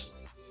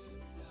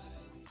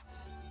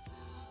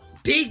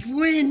 Big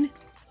win!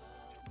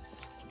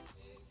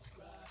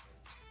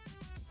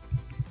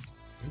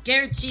 I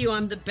guarantee you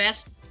I'm the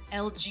best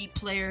LG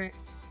player,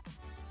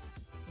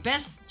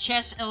 best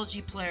chess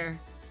LG player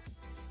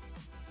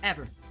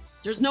ever.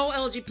 There's no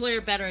LG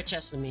player better at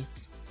chess than me.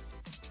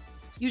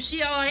 You see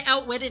how I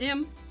outwitted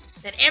him?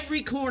 At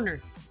every corner.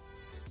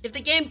 If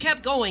the game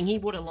kept going, he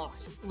would have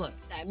lost. Look,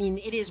 I mean,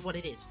 it is what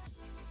it is.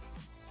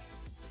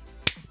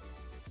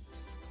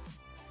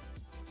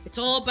 It's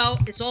all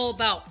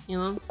about, you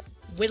know,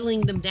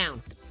 whittling them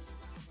down.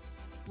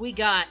 We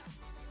got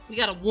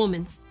a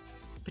woman,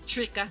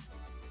 Patria.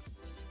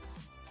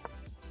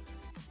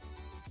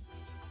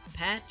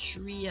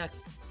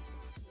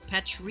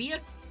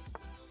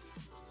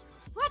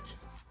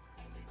 What?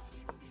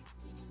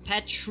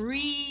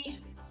 Patriarcha?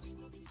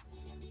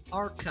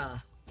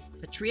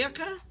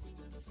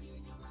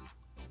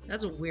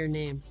 That's a weird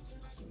name.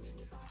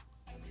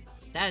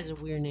 That is a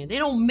weird name. They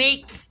don't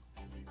make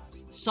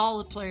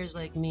solid players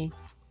like me.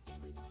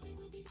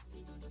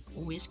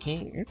 Oh, his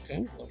king. Your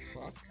king's a little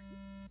fucked.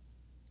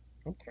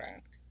 I'm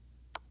cracked.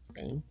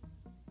 Bang.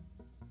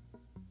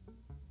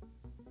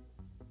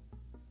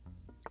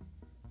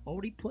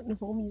 Already putting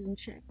homies in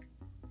check.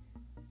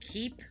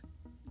 Keep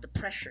the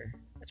pressure.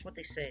 That's what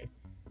they say.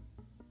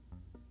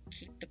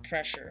 Keep the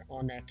pressure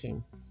on that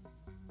king.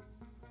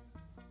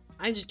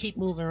 I just keep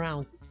moving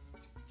around.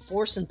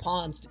 forcing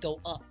pawns to go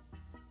up.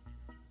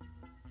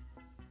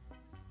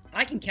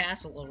 I can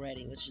castle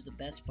already, which is the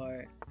best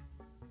part.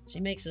 She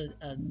makes a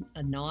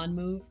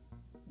non-move.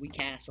 We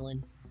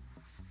castling.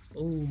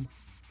 Boom.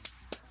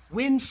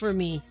 Win for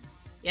me.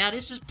 Yeah,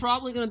 this is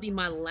probably going to be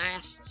my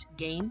last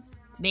game.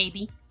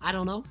 Maybe. I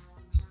don't know.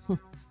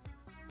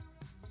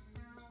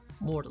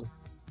 Mortal.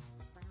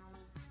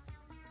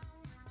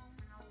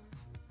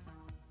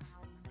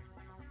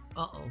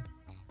 Uh-oh.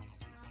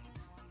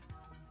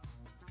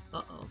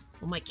 Uh-oh.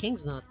 Well, my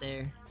king's not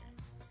there.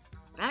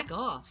 Back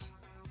off.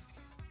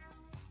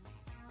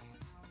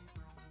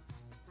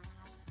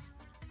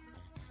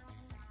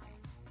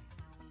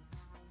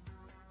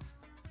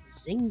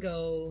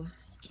 Zingo.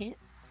 Can't.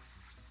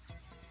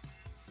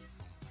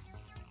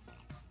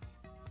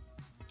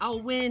 I'll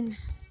win.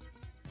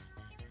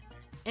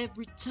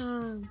 Every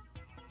time.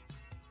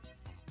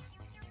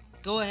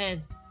 Go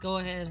ahead. Go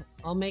ahead.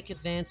 I'll make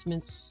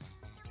advancements.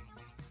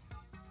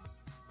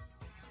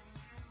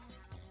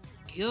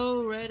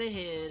 Go right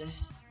ahead.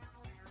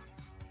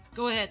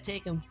 Go ahead,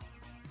 take him.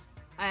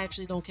 I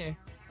actually don't care.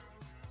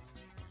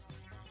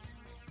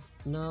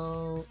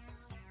 No.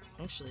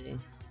 Actually,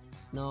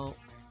 no.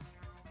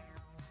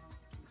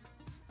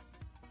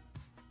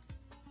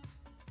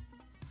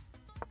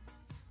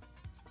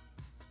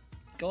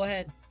 Go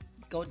ahead.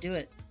 Go do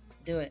it.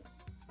 Do it.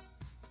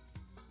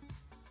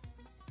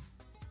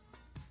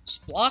 She's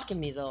blocking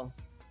me though.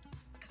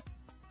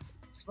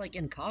 It's like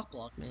getting cock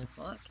blocked, man.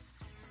 Fuck.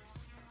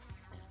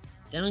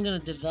 Then I'm gonna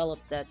develop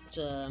that.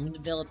 I'm gonna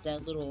develop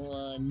that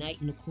little knight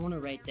in the corner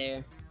right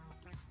there.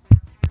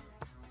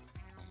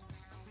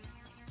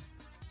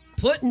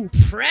 Putting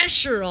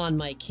pressure on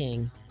my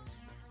king.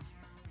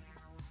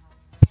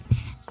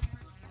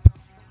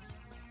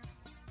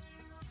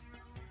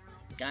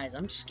 Guys,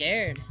 I'm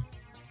scared.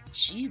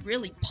 She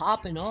really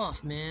popping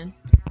off, man.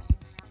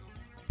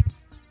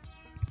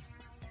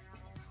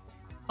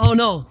 Oh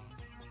no.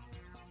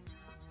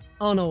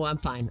 Oh no, I'm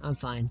fine. I'm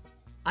fine.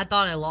 I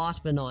thought I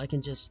lost, but no, I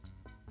can just...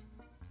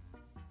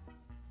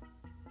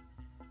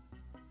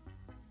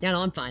 Yeah,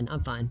 no, I'm fine.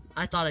 I'm fine.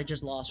 I thought I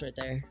just lost right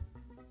there.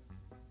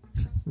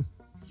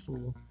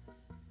 Fool.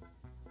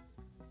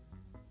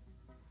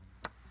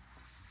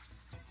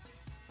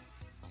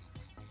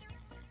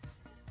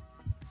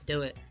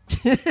 Do it.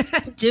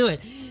 Do it.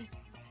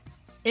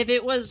 If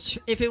it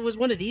was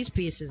one of these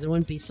pieces, it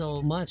wouldn't be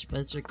so much,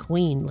 but it's her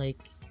queen, like...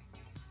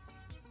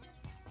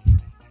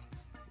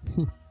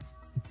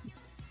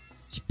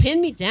 She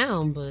pinned me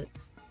down, but...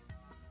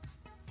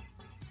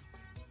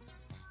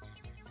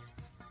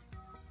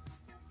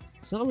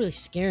 It's not really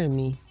scaring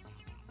me.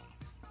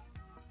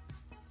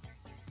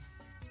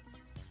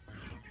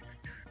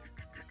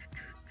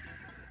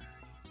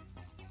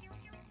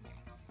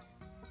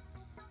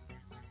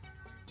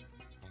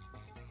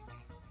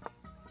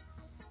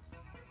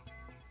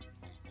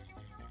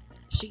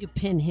 She could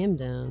pin him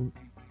down.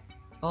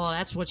 Oh,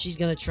 that's what she's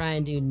gonna try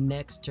and do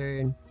next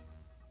turn.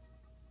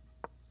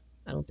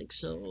 I don't think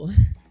so.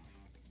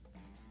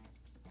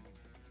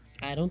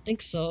 I don't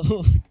think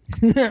so.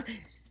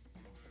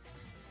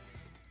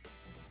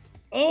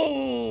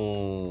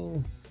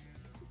 Oh!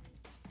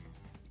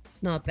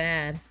 It's not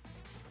bad.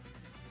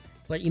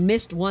 But you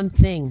missed one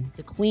thing.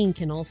 The queen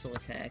can also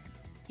attack.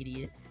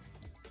 Idiot.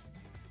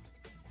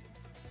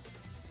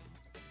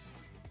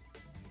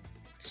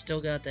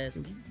 Still got that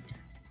lead.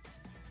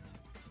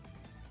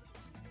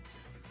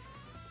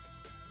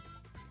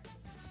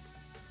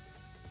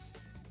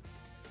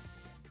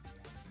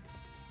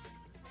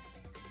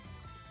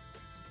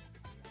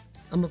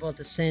 I'm about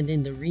to send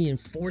in the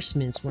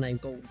reinforcements when I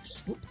go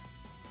swoop.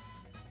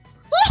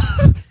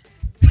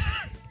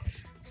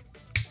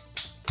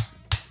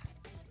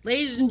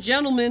 Ladies and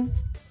gentlemen,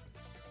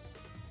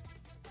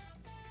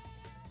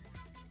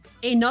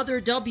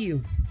 another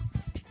W.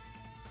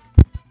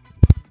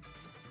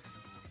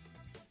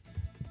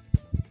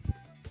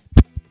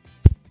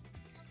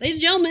 Ladies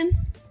and gentlemen,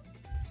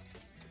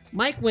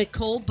 Mike went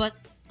cold, but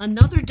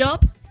another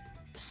dub?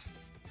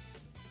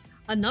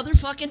 Another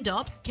fucking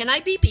dub? Can I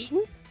be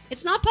beaten?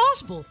 It's not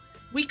possible.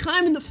 We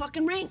climb in the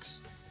fucking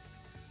ranks.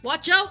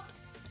 Watch out,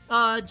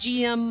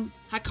 GM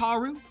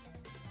Hikaru.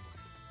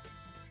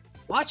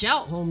 Watch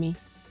out, homie.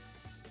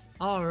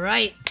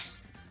 Alright.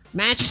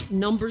 Match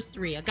number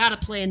 3. I gotta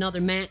play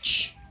another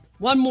match.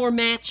 One more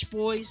match,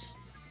 boys.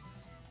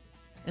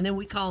 And then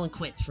we call it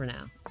quits for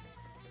now.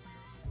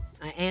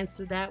 I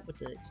answered that with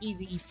the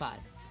easy E5.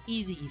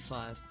 Easy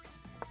E5.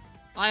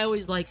 I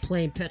always like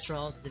playing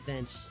Petrov's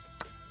defense.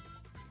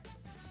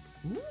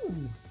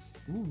 Ooh.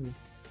 Ooh.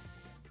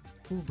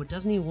 Ooh, but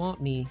doesn't he want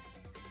me?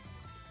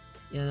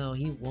 Yeah, no,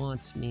 he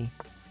wants me.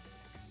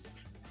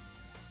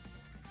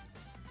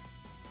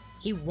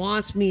 He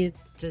wants me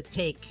to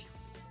take.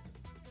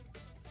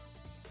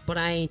 But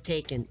I ain't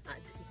taking.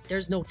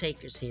 There's no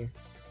takers here.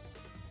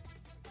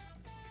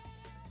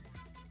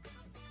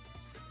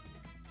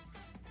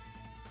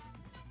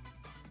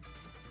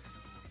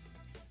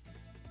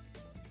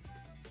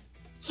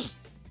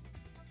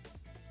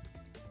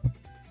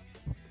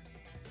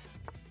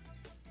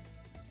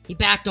 He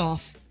backed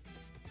off.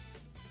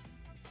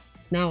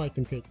 Now I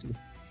can take you.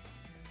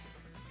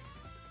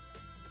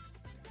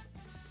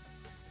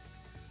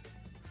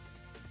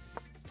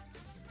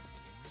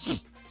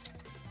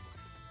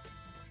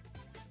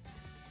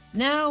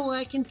 Now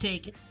I can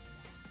take it.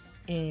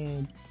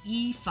 And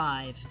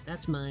E5.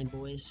 That's mine,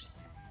 boys.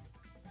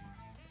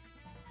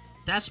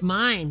 That's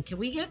mine. Can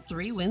we get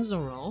 3 wins in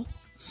a row?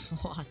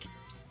 Fuck.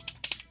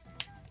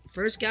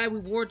 First guy we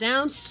wore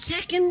down.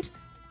 Second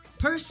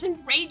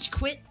person rage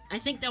quit. I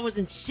think that was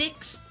in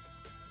 6.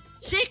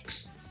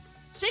 6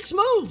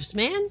 moves,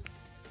 man.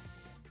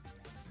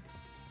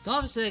 So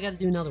obviously I gotta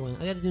do another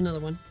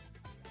one.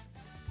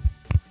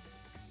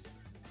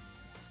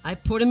 I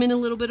put him in a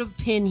little bit of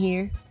pin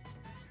here.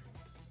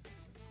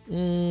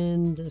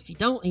 And if you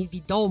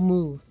don't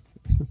move.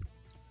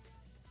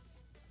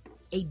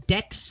 A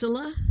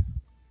Dexila.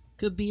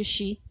 Could be a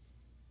she.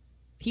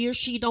 He or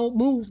she don't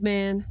move,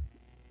 man.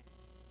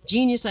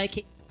 Genius high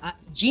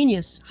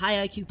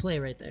IQ play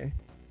right there.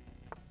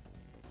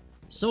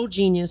 So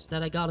genius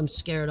that I got him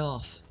scared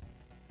off.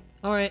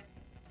 Alright.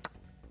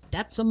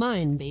 That's a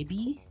mine,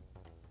 baby.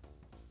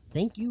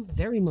 Thank you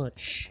very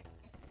much.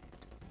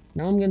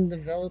 Now I'm gonna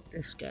develop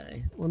this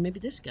guy. Or maybe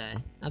this guy.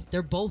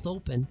 They're both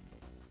open.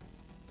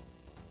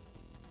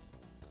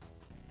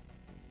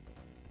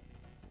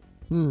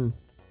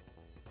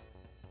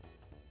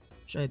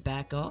 Should I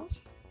back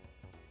off?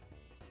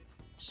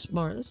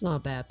 Smart. That's not a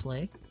bad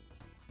play.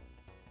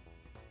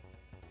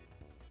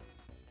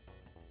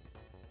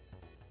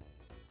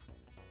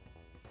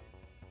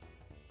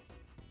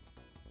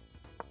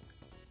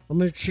 I'm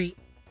gonna retreat.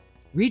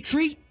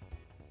 Retreat!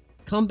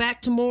 Come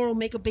back tomorrow,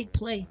 make a big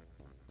play.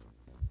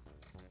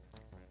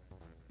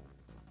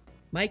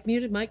 Mic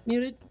muted, mic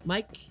muted,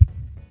 mic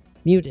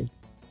muted.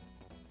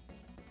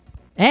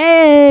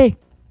 Hey!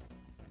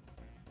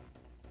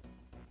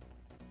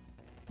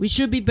 We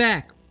should be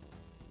back.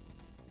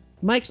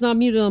 Mic's not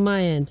muted on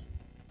my end.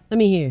 Let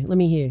me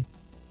hear.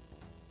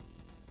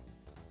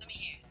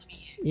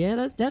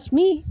 Yeah, that's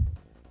me.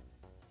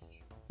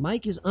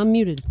 Mic is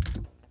unmuted.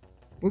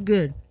 We're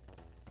good.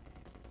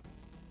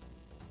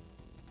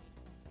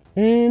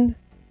 And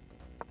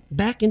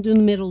back into the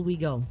middle we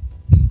go.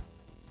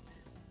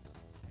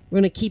 We're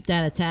gonna keep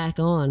that attack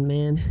on,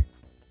 man.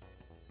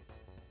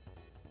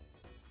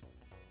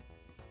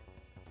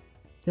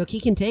 Look, he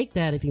can take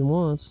that if he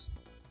wants.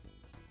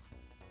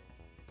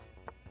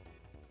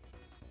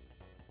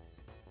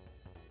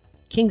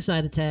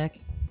 Kingside attack.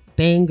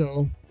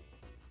 Bango.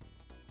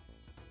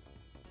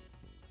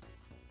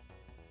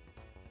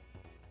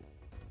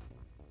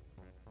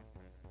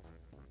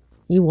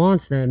 He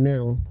wants that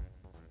middle.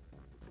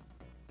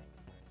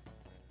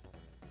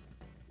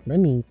 Let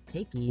me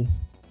take you.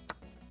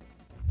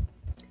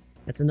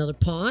 That's another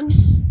pawn.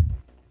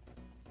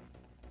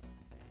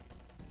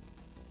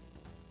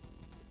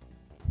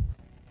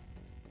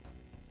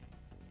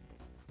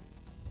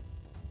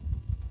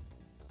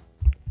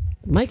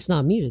 The mic's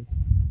not muted.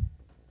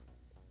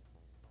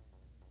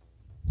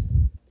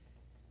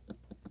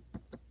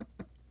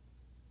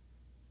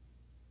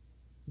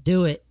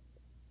 Do it.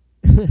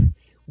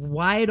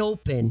 Wide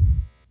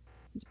open.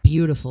 It's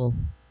beautiful.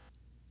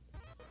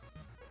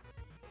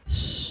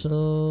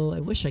 So, I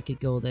wish I could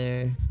go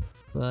there,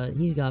 but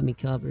he's got me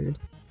covered.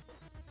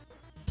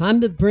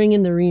 Time to bring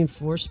in the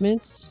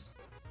reinforcements.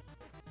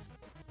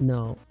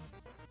 No.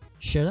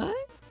 Should I?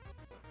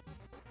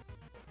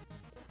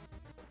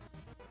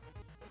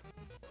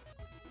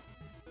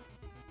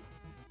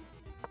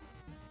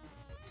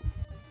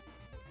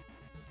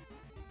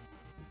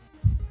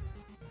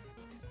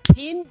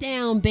 Pin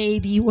down,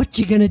 baby. What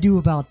you gonna do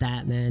about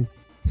that, man?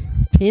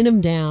 Pin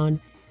him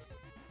down.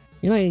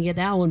 You're not gonna get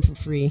that one for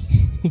free.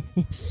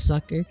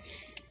 Sucker.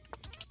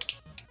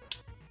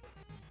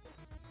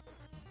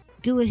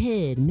 Go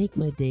ahead, make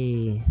my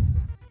day.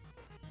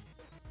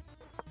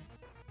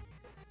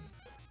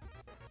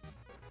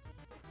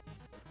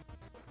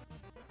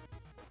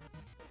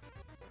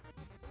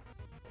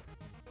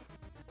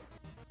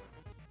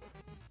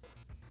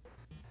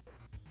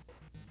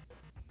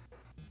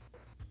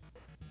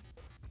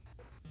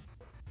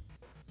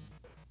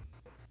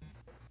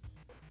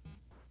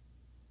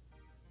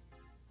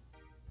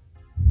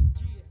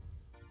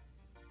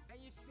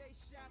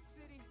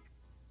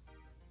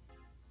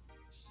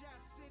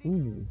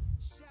 Ooh.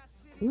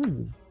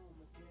 Ooh.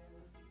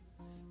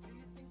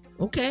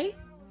 Okay.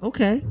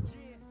 Okay.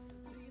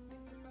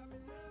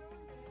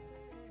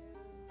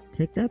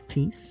 Take that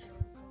piece.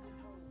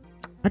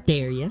 I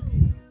dare ya.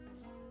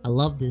 I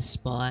love this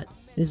spot.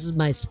 This is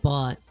my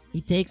spot. He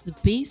takes the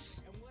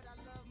piece.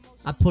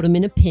 I put him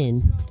in a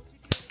pin.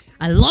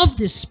 I love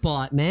this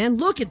spot, man.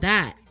 Look at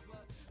that.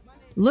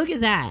 Look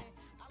at that.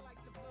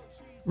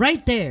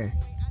 Right there.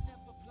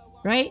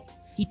 Right?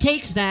 He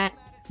takes that.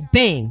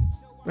 Bang.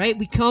 Right?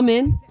 We come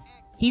in.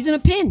 He's in a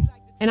pin.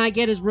 And I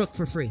get his rook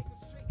for free.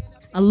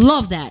 I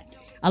love that.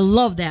 I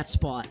love that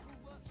spot.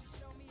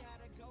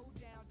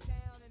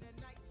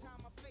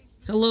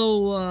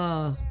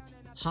 Hello,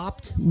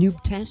 Hopped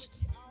Noob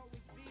Test.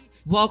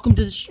 Welcome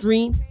to the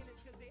stream.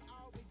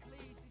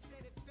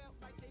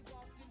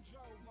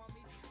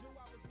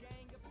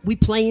 We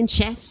playing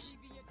chess.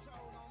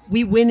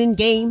 We winning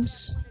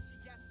games.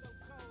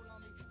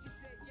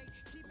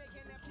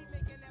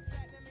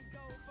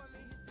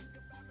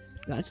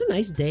 God, it's a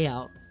nice day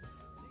out.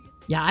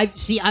 Yeah,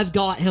 I've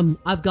got him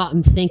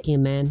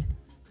thinking, man.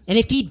 And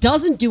if he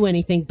doesn't do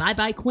anything,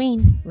 bye-bye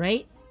queen,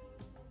 right?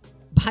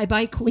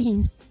 Bye-bye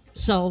queen.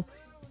 So,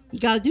 you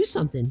gotta do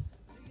something.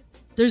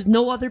 There's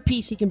no other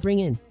piece he can bring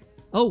in.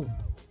 Oh.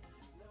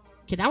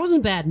 Okay, that wasn't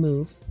a bad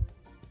move.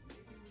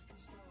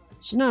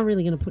 She's not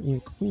really gonna put in your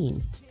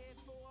queen.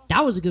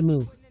 That was a good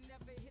move.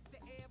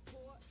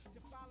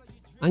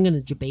 I'm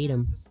gonna debate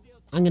him.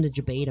 I'm a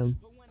debate.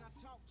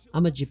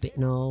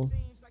 No.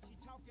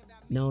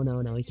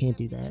 No, he can't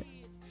do that.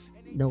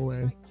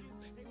 Nowhere.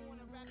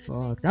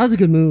 Fuck. That was a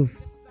good move.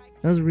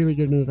 That was a really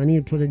good move. I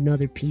need to put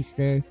another piece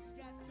there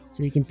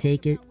so you can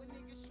take it.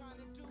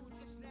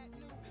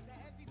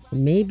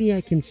 Maybe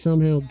I can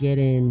somehow get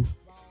in.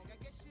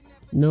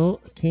 No,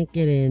 can't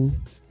get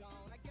in.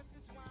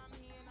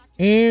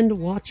 And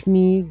watch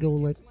me go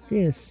like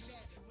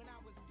this.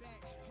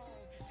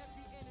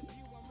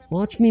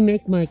 Watch me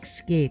make my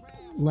escape.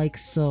 Like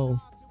so.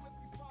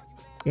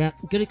 Yeah,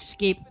 good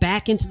escape.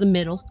 Back into the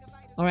middle.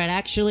 Alright,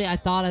 actually, I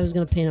thought I was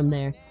going to pin him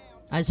there.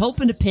 I was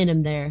hoping to pin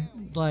him there,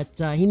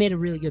 but he made a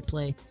really good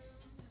play.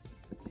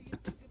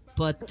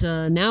 But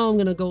now I'm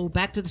going to go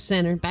back to the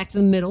center, back to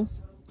the middle.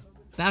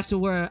 Back to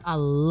where I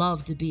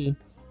love to be.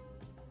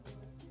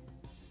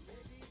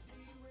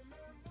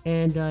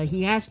 And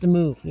he has to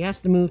move. He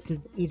has to move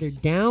to either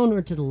down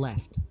or to the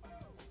left.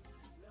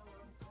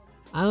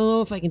 I don't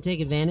know if I can take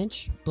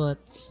advantage,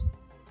 but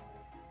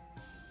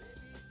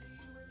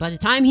by the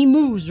time he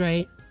moves,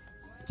 right?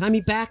 The time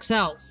he backs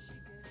out,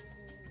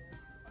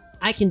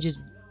 I can just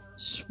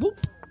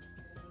swoop.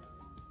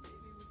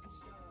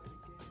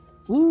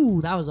 Ooh,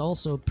 that was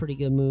also a pretty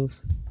good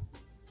move.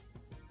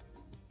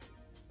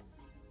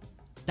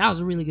 That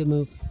was a really good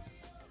move.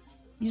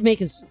 He's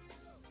making...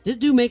 This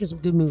dude making some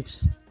good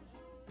moves.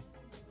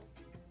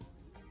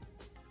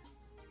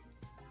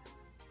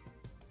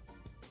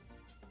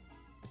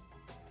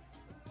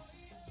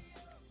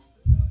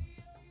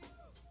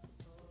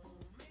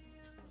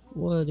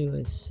 What do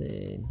I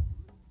say?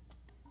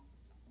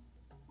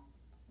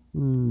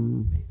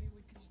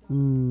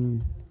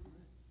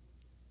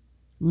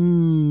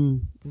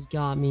 He's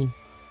got me.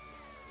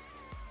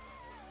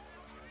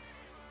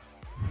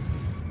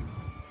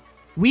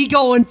 We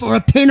going for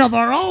a pin of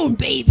our own,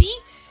 baby!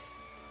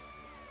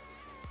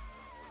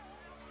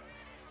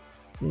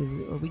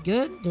 Are we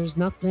good? There's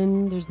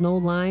nothing, there's no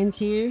lines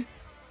here.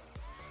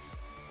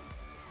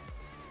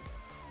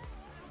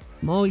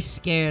 I'm always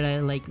scared I,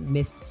 like,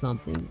 missed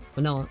something.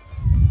 But no.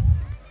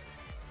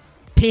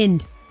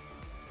 Pinned.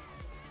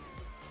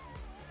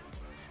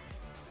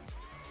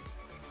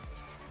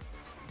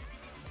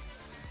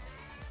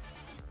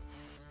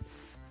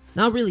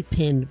 Not really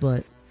pinned,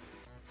 but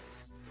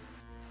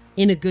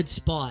in a good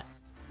spot.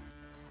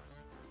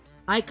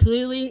 I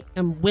clearly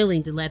am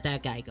willing to let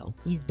that guy go.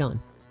 He's done.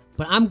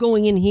 But I'm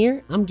going in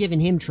here, I'm giving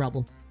him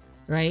trouble.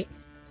 Right?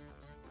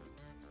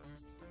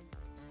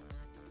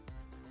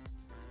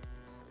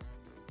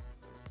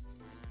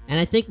 And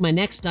I think my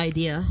next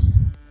idea,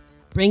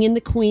 bring in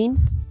the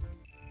queen,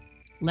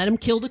 let him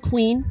kill the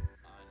queen,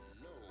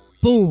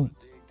 boom.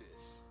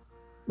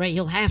 Right,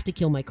 he'll have to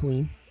kill my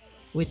queen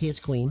with his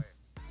queen.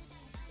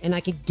 And I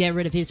can get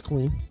rid of his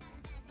queen.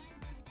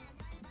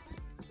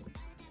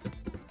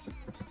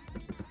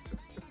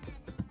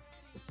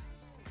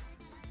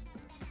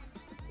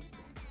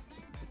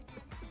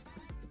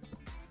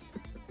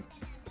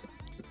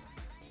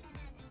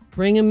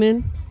 Bring him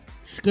in,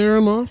 scare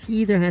him off. He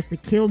either has to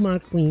kill my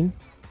queen,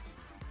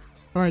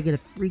 or I get a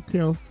free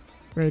kill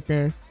right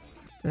there,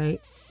 right?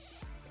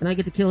 And I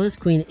get to kill his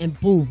queen, and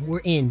boom,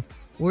 we're in.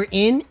 We're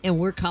in, and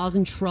we're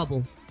causing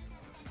trouble.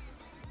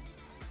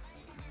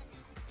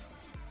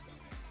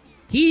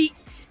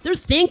 They're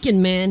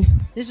thinking, man.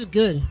 This is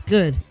good,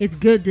 good. It's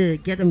good to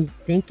get them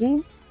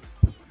thinking.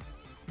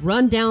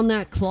 Run down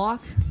that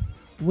clock,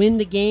 win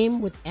the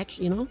game with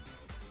extra, you know?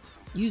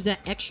 Use that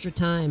extra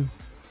time.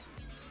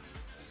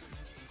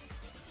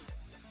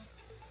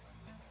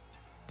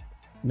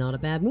 Not a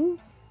bad move.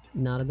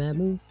 Not a bad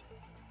move.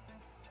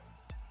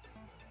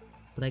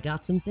 But I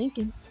got some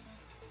thinking.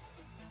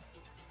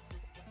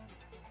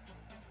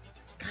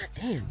 God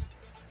damn.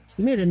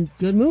 He made a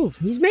good move.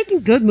 He's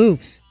making good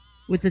moves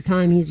with the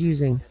time he's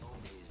using.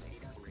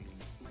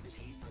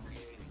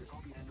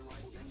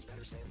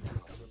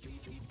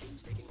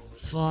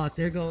 Fuck,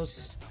 there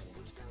goes.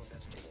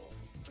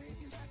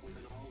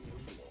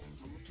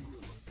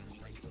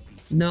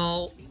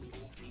 No.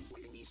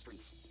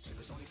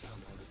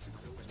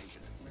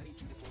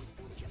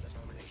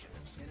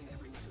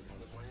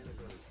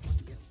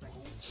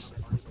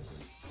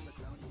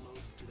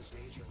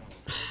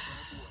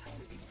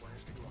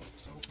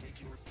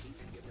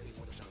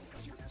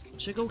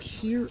 Should I go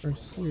here or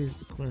here is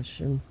the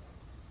question.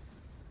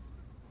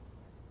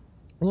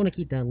 I want to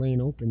keep that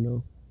lane open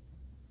though.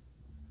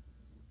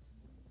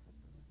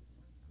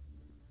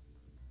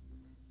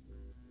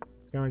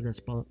 I like that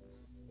spot.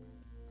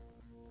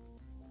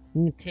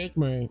 You can take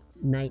my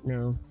knight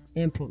now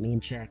and put me in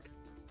check,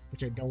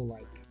 which I don't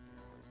like.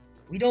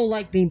 We don't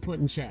like being put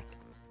in check.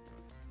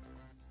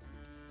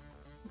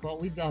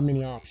 But we've got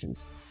many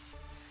options.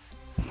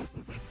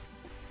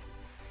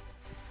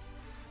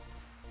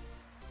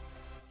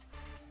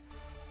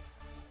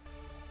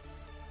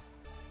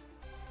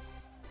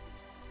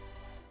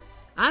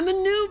 I'm a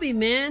newbie,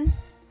 man.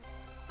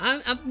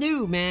 I'm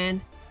new,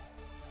 man.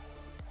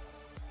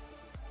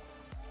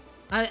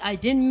 I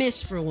didn't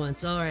miss for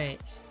once. All right.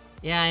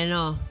 Yeah, I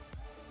know.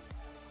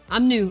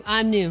 I'm new.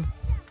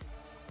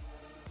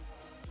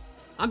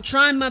 I'm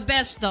trying my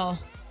best, though.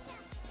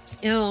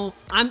 You know,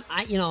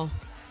 you know.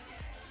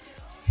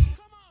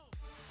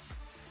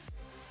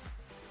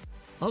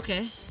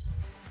 Okay.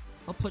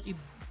 I'll put you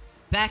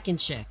back in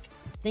check.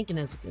 I'm thinking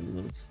that's a good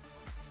move.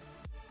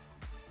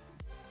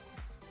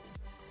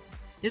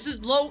 This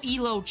is low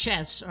elo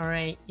chess,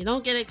 alright? You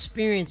don't get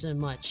experience in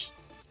much.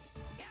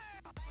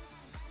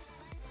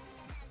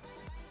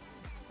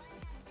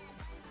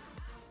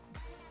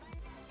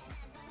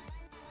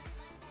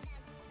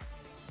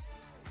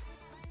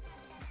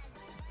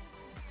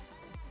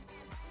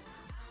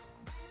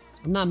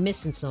 I'm not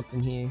missing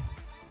something here.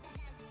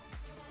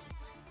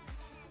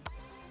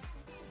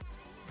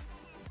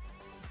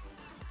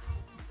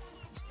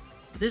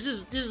 This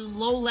is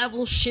low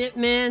level shit,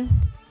 man.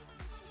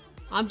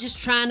 I'm just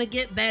trying to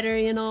get better,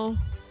 you know.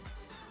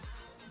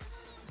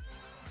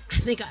 I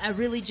think I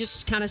really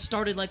just kind of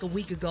started like a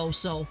week ago,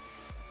 so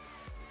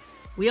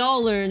we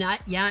all learn.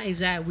 Yeah,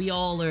 exactly. We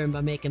all learn by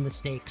making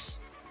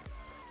mistakes.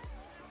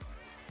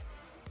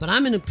 But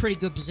I'm in a pretty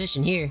good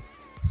position here.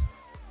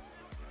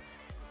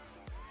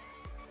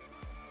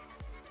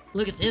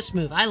 Look at this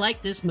move. I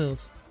like this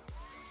move.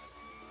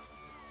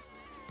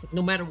 Like,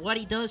 no matter what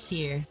he does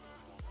here.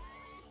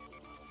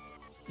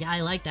 Yeah,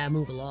 I like that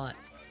move a lot.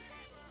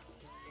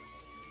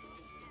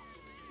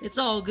 It's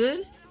all good.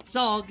 It's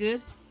all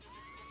good.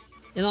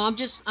 You know, I'm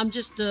just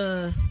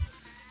at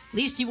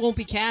least he won't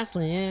be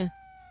castling, yeah.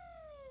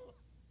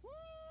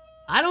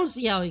 I don't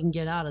see how he can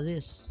get out of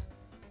this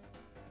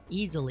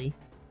easily.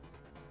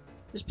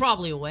 There's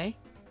probably a way.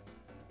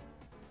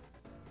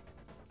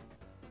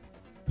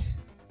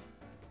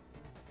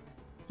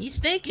 He's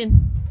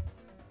thinking.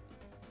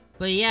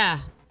 But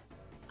yeah,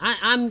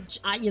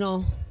 you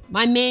know,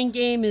 my main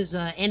game is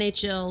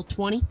NHL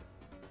 20.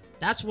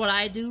 That's what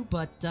I do,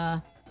 but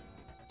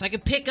if I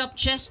could pick up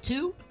chess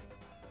too,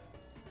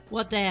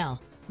 what the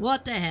hell?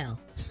 What the hell?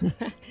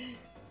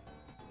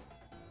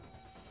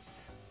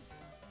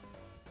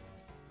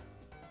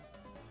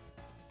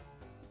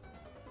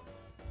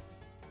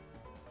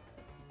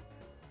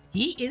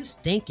 He is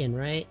thinking,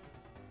 right?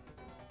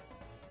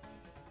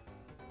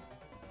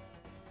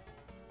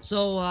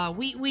 So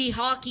we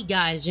hockey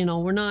guys, you know,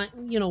 we're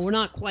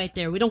not quite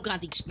there. We don't got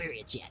the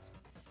experience yet.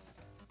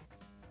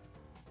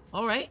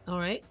 All right.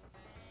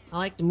 I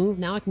like the move.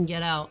 Now I can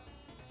get out.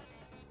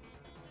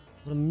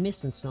 But I'm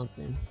missing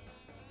something.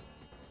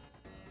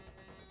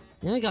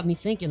 Now it got me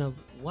thinking of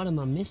what am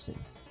I missing?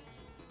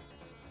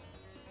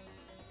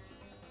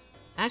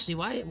 Actually,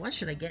 why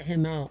should I get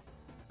him out?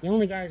 The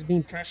only guy who's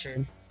being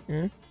pressured.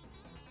 Huh?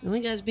 The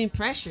only guy who's being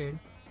pressured.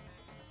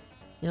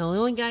 You know, the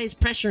only guy he's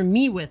pressuring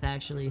me with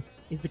actually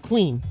is the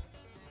queen.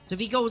 So if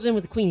he goes in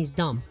with the queen, he's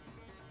dumb.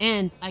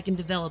 And I can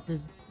develop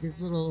this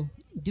little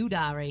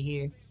doodah right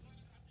here.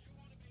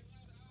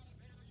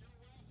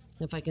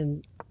 If I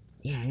can,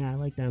 yeah, I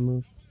like that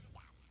move.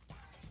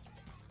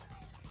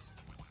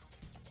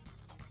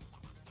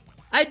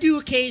 I do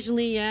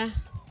occasionally, yeah.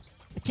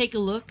 I take a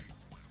look.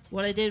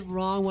 What I did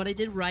wrong, what I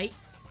did right.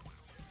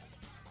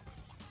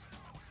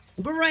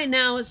 But right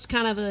now, it's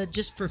kind of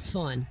just for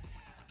fun.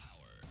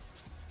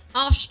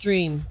 Off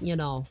stream, you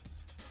know.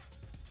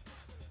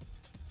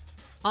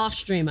 Off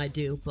stream I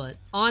do, but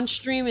on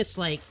stream it's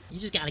like, you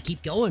just gotta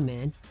keep going,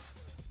 man.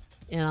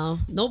 You know,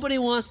 nobody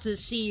wants to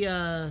see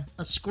a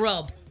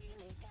scrub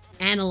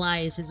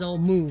analyze his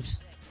own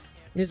moves.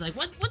 And it's like,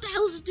 what the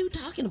hell is this dude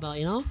talking about,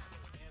 you know?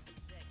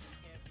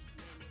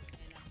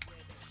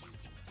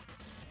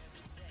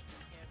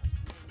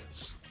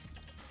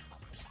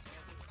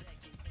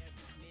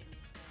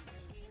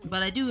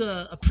 But I do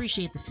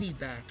appreciate the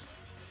feedback.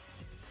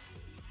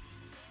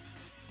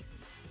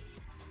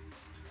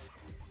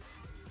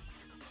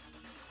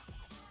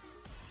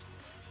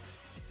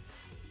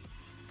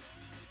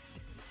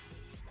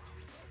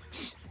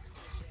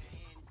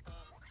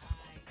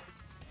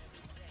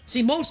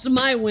 See, most of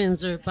my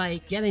wins are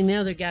by getting the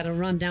other guy to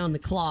run down the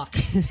clock.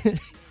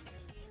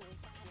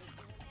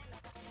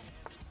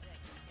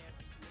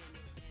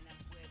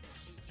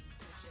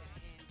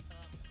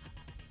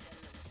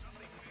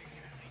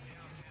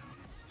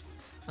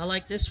 I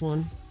like this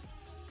one.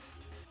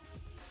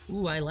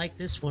 Ooh, I like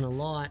this one a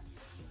lot.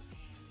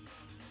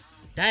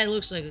 That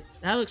looks like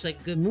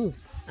a good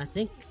move. I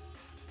think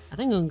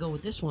I'm gonna go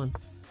with this one.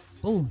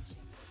 Boom.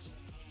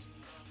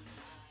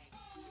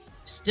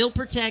 Still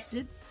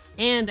protected,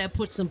 and I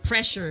put some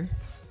pressure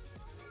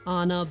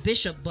on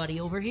Bishop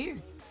Buddy over here.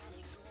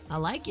 I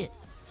like it.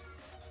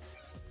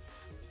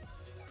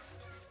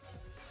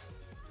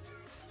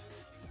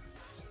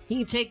 He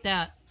can take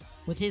that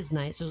with his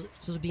knight, so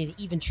it'll be an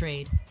even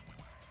trade.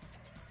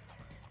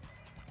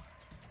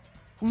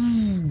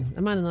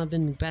 That might have not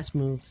been the best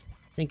move.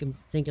 Thinking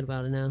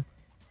about it now.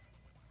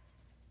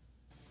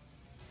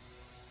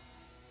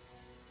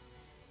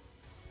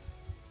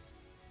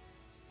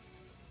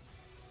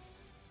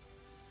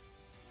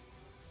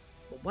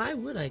 But why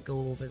would I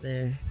go over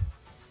there?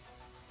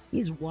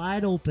 He's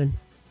wide open.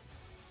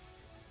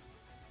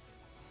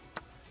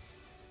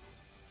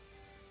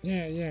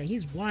 Yeah,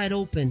 he's wide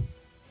open.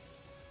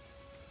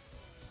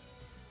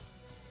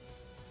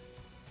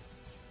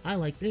 I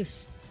like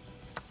this.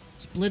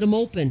 Split him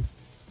open.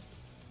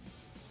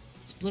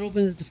 Split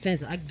open his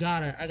defense. I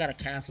gotta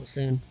castle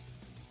soon.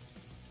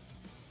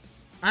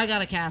 I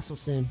got a castle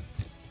soon.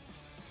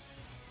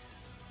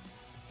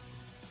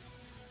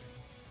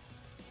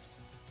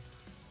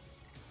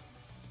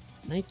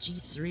 Knight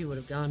G3 would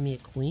have gotten me a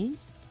queen.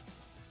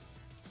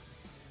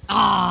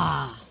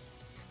 Ah!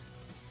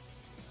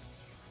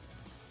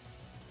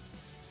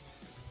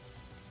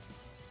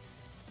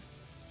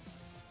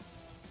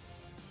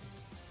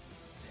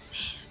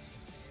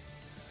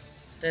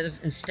 Damn.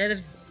 Instead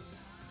of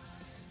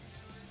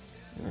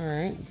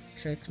Alright,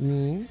 check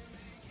me.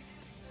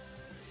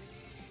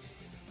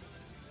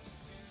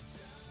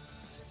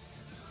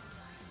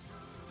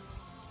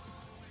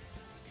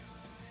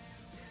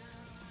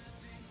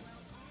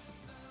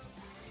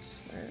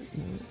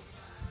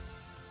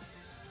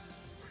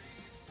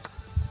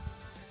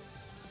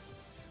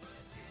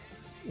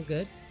 We're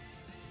good.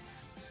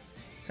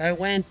 So I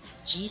went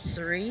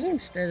G3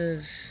 instead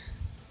of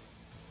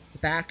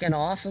backing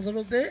off a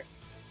little bit.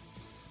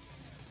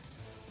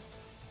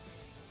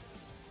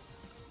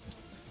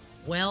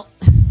 Well,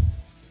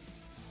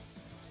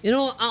 you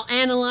know, I'll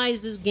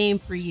analyze this game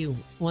for you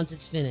once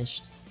it's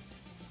finished.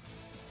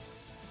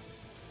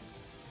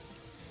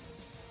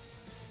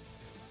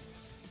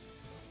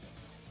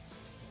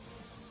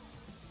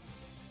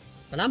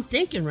 But I'm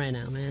thinking right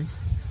now, man.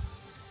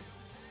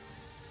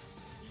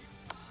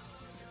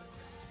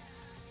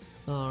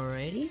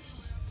 Alrighty. If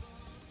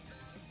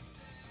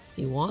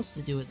he wants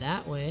to do it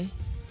that way.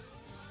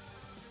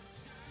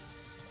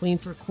 Queen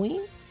for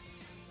queen?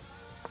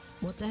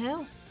 What the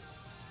hell?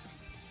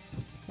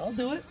 I'll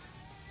do it.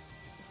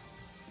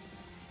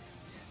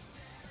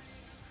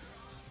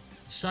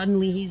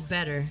 Suddenly he's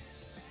better.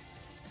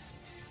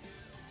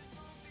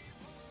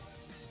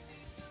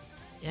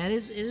 Yeah, it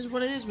is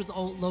what it is with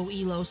low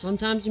elo.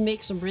 Sometimes you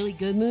make some really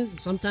good moves, and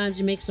sometimes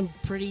you make some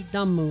pretty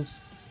dumb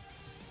moves.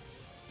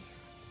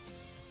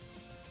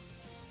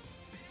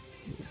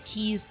 The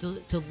key is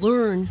to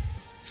learn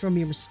from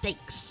your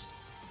mistakes.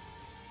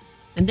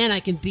 And then I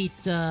can beat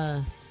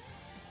Grandmaster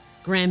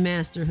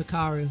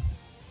Hikaru.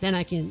 Then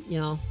I can, you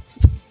know...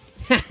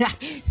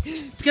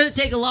 It's gonna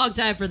take a long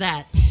time for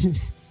that.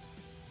 If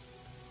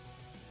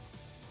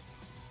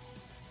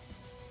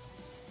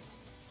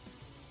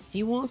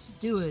he wants to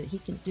do it, he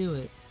can do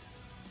it.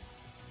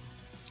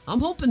 I'm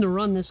hoping to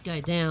run this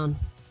guy down.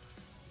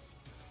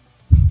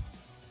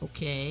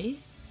 Okay.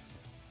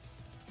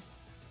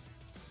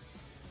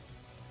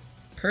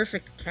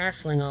 Perfect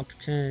castling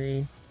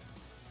opportunity.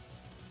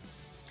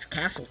 It's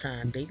castle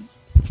time, baby.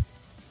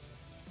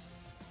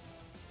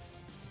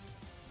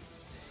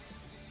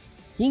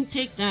 He can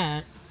take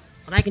that,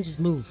 but I can just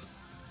move.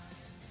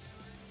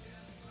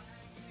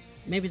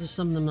 Maybe there's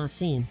something I'm not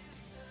seeing.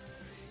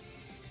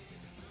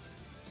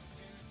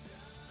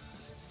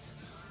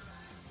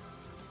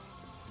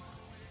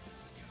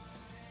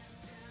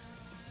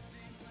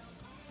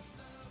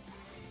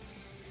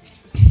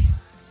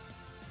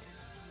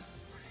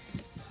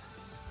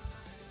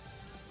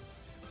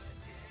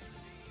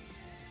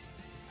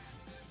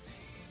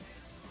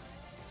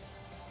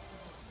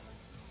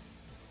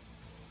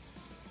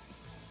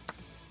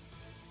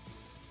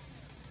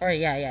 Alright,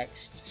 yeah.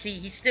 See,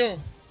 he still,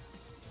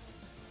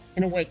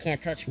 in a way,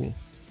 can't touch me.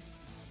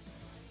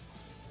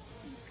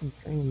 I can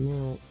bring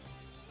him out.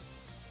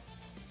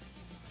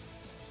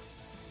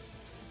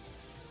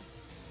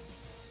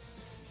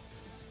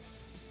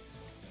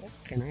 What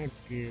can I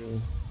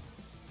do?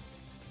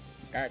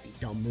 That'd be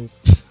a dumb move.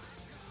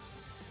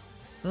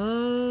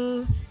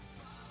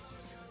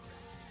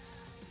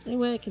 Any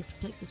way I can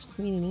protect this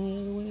queen in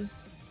any other way?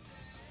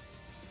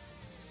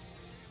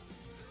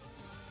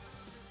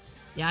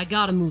 Yeah, I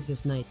gotta move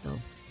this knight, though.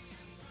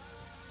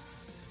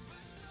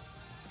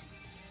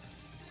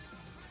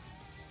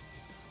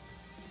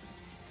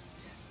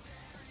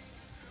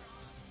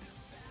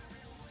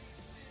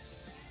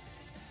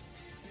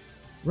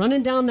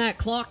 Running down that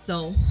clock,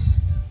 though.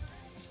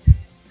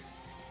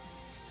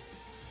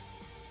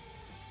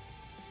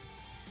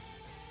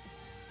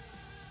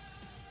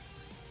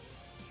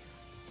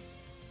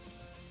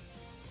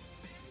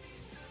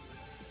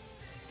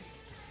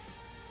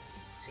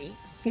 See?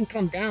 He can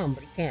come down,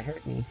 but he can't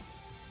hurt me.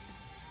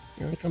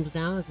 He only comes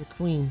down as a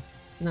queen.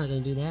 He's not gonna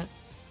do that.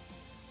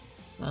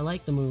 So I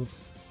like the move.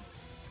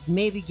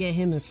 Maybe get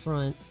him in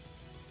front.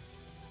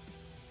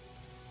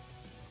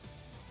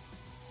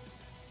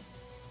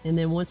 And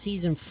then once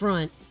he's in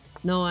front...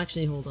 No,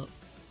 actually, hold up.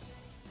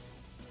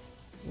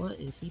 What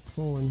is he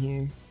pulling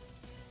here?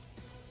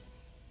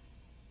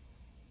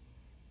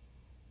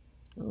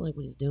 I don't like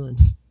what he's doing.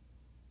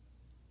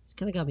 He's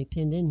kind of got me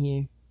pinned in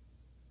here.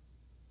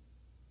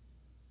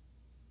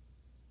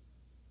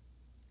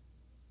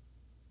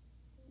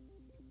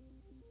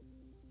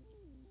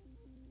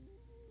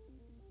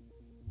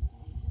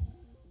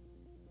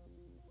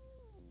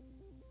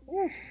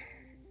 What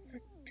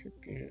to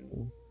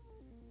do?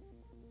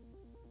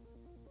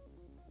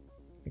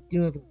 I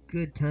do have a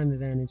good time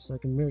advantage, so I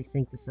can really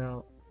think this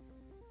out.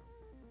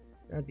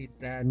 That'd be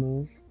a bad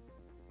move.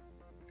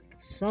 I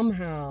could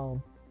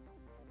somehow...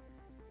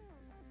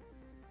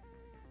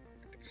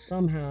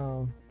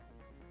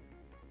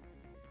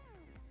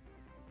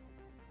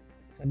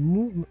 If I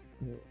move my...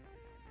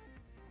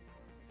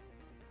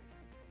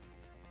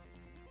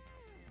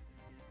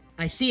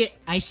 I see it!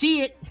 I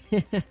see it!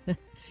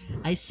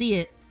 I see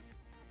it.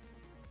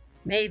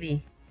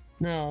 Maybe.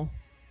 No.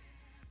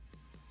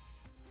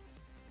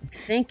 I'm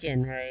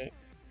thinking, right?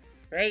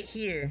 Right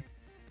here.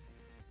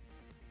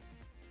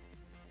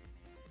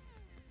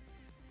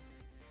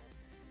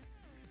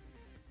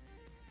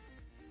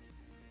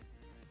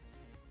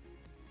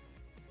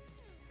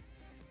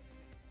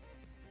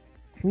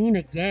 Queen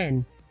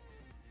again.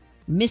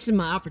 Missing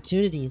my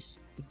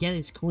opportunities to get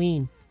his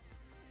queen.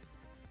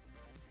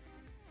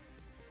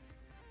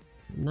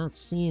 I'm not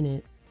seeing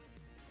it.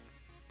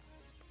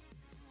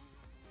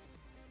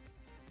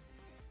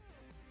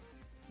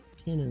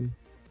 Pin him.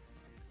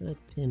 Could I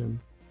pin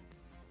him?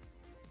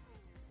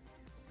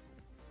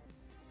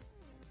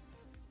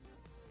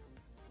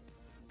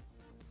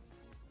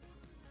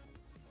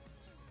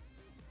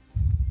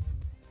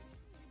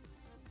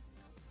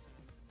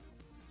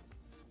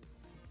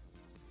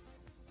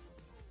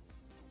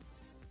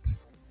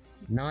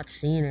 Not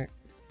seeing it.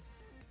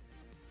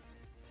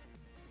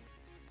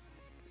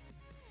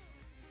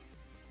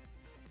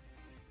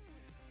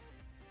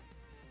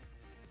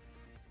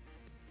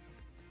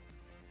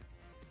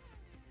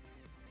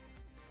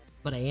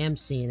 But I am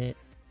seeing it.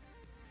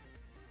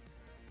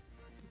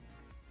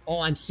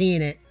 Oh, I'm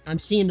seeing it. I'm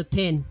seeing the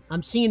pin.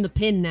 I'm seeing the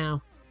pin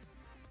now.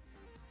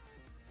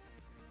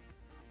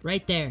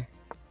 Right there.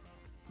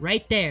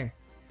 Right there.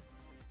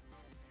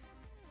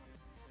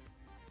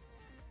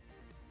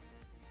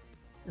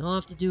 All I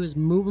have to do is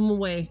move him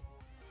away.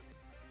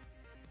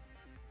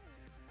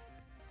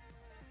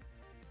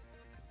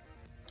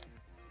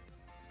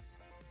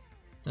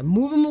 If I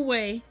move him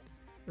away,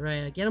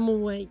 right, I get him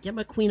away, get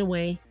my queen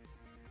away.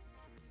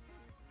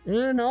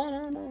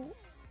 No.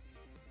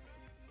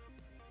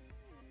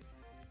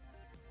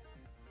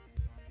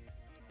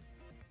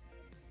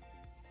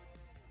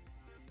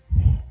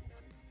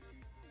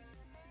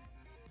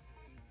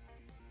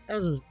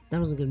 That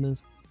was a good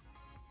move.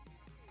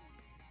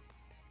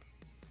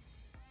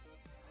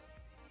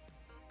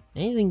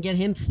 Anything get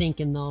him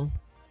thinking though.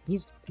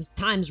 His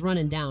time's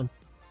running down.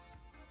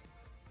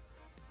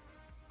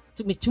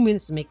 Took me 2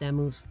 minutes to make that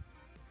move.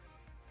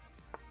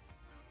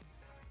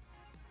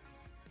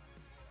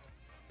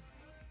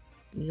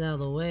 He's out of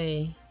the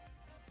way.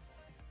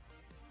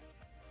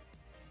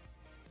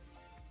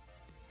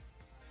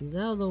 He's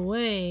out of the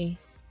way.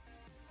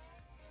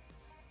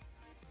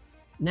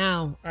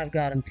 Now I've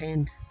got him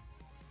pinned.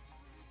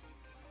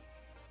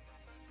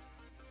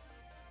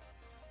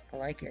 I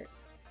like it.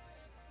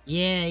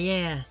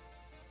 Yeah.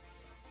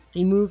 If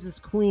he moves his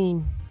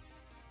queen.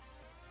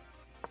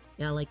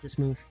 Yeah, I like this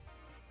move.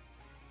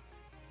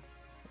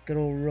 Good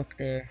old rook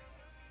there.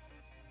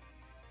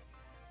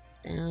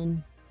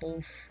 Down,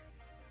 both.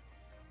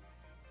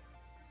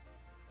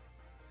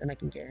 Then I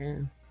can get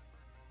him.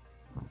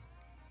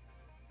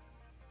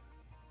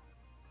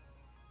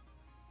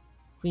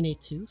 Queen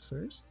A2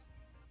 first.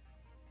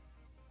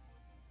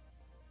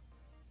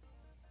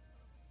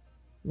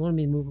 You wanted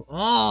me to move.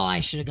 Oh, I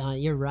should have gone.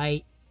 You're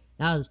right.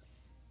 I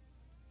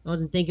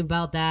wasn't thinking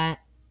about that.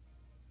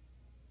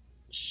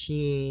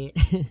 Shit.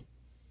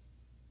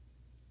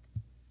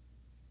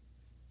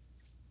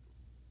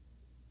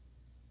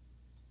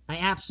 I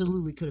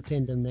absolutely could have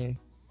pinned him there.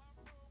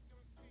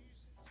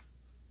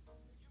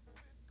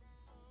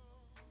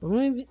 But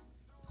maybe,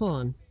 hold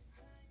on.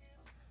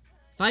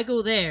 If I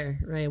go there,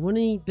 right, wouldn't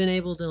he been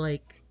able to,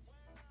 like,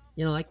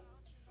 you know, I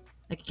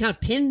could kind of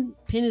pin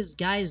his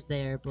guys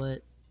there, but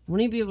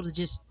wouldn't he be able to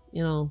just,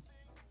 you know,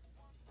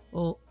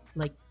 oh,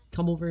 like,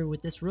 come over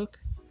with this rook?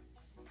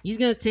 He's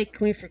gonna take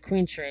queen for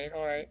queen trade,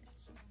 alright.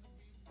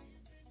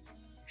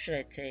 Should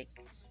I take?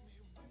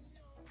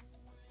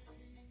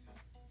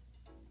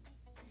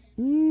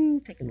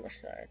 Taking left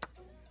side.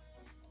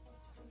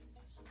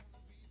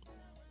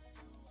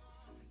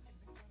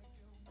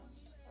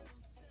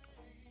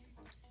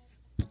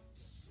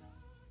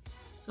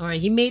 Alright,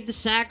 he made the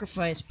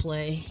sacrifice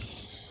play.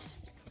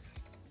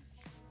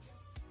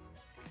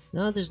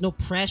 Now that there's no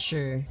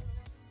pressure,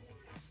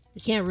 he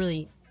can't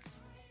really...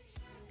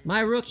 My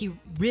rook, he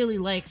really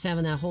likes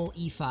having that whole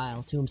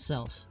e-file to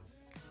himself,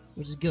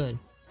 which is good.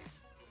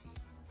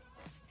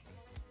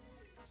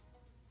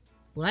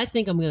 What I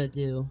think I'm gonna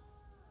do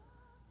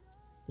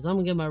is I'm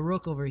gonna get my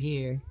rook over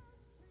here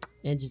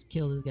and just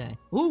kill this guy.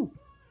 Ooh!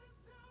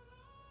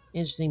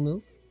 Interesting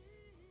move.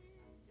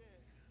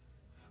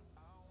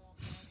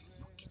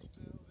 What can I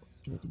do?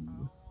 What can I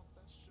do?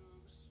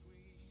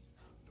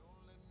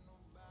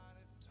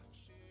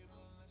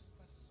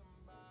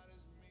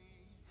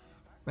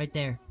 Right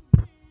there.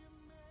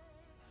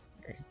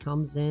 There he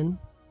comes in.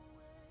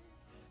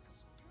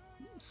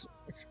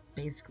 It's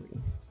basically...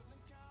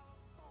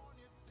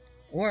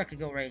 Or I could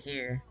go right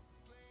here.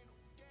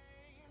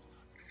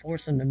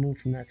 Force him to move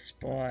from that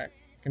spot.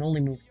 Can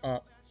only move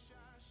up.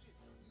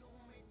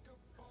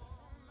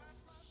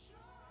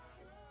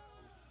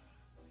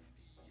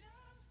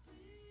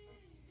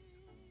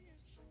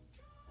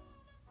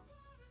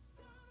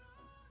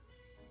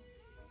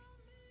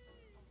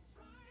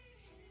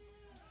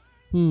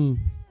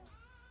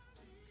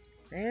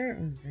 There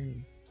or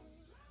there?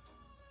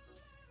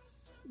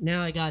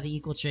 Now I got the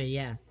equal trade,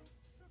 yeah.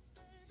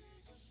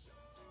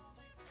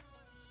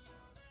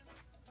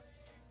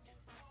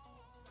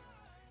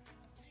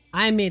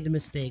 I made the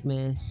mistake,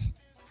 man.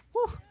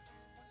 Whew.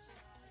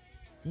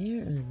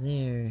 There or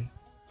there?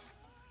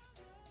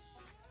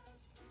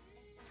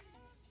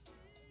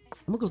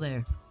 I'm gonna go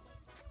there.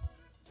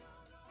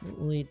 What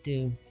will he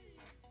do?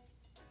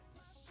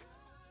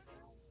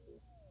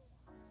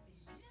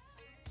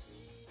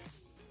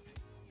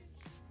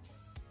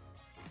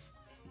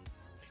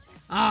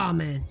 Ah,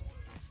 man.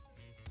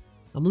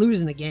 I'm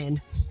losing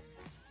again.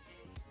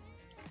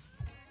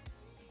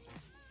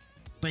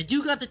 But I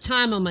do got the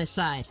time on my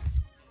side.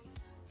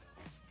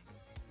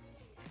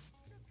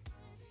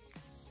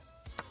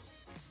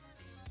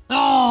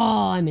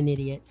 Oh, I'm an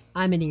idiot.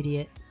 I'm an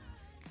idiot.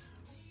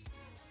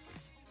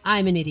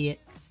 I'm an idiot.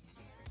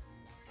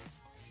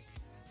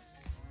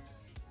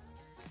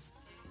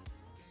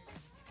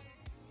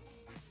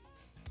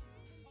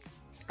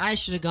 I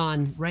should have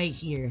gone right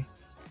here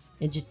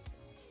and just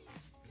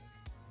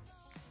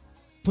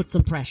put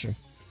some pressure.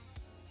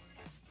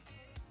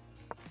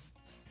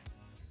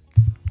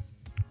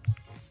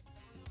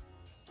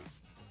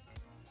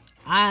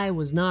 I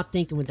was not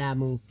thinking with that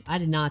move. I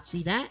did not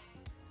see that.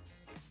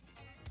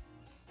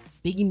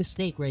 Biggie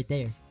mistake right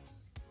there.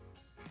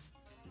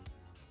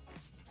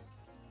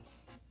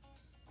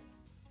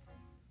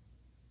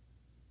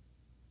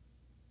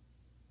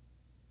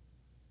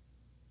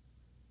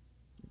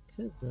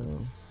 Could though.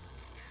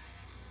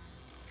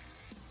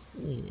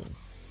 Yeah.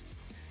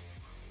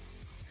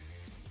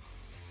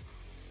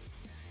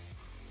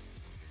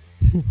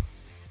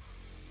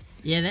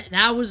 Yeah,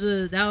 that was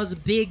a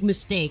big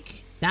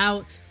mistake.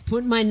 That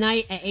putting my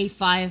knight at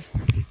a5.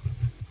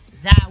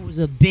 That was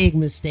a big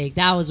mistake.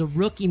 That was a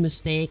rookie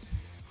mistake.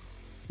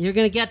 You're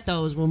gonna get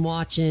those when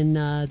watching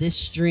this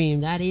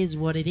stream. That is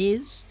what it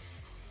is.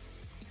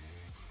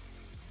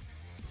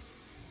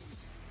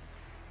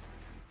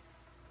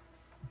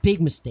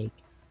 Big mistake.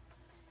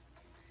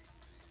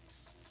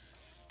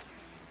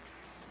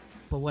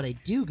 But what I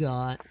do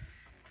got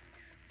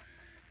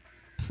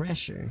is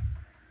pressure.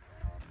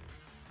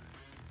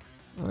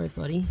 Alright,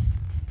 buddy.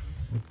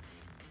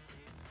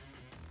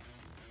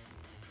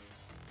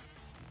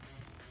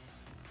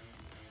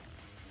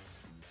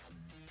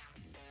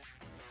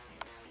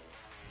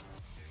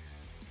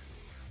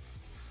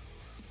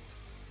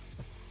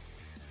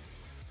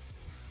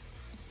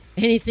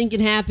 Anything can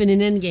happen in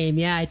endgame.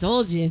 Yeah, I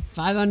told you.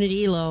 500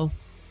 elo.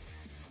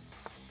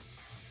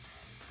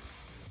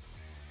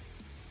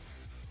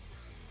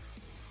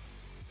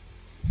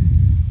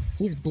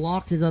 He's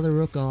blocked his other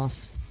rook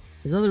off.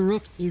 His other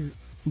rook is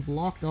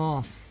blocked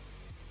off.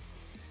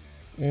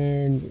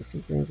 And if he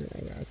brings it,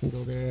 yeah, I can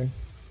go there.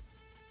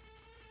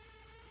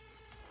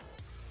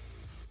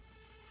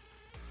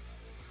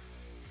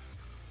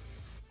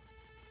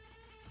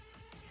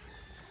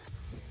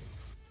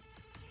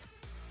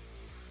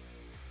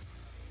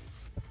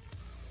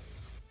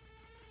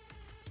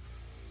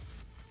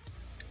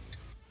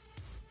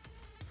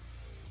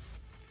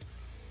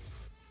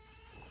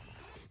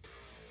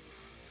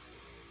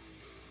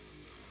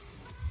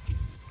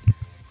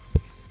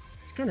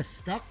 He's kind of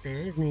stuck there,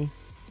 isn't he?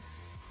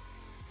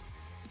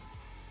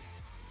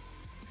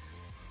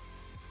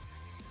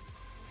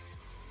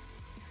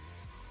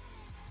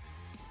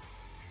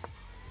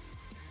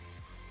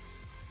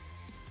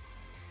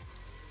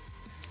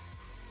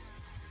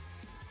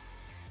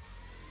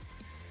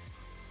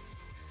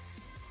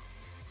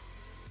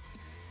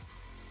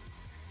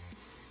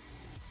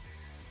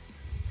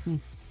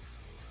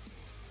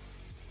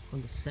 On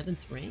the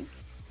 7th rank?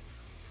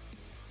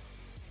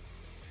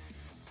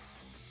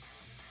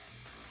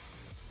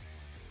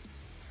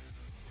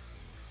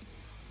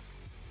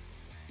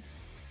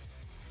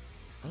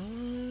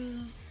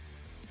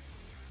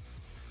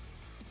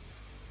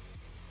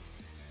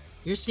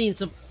 You're seeing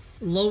some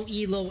low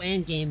elo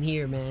endgame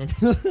here, man.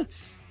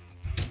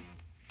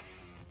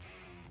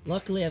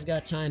 Luckily, I've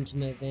got time to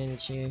my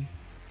advantage here.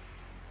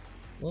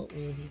 What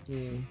will he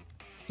do?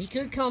 He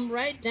could come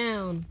right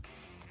down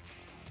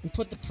and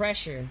put the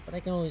pressure, but I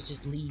can always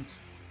just leave.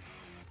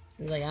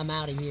 He's like, I'm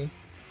out of here.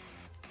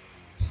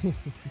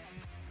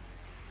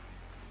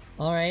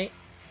 Alright.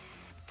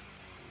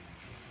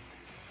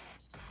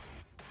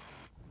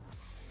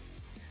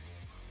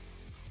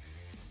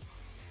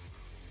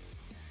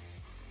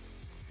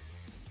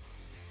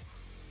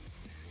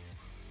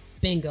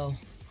 Bingo.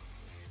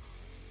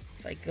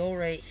 If I go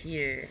right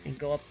here and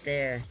go up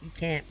there, he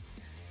can't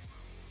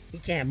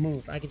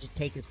move. I can just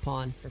take his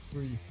pawn for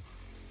free.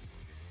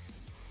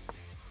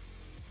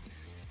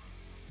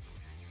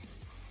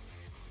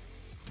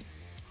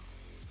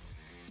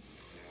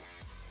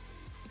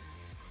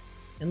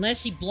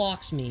 Unless he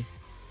blocks me.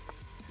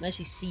 Unless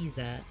he sees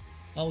that.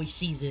 Oh, he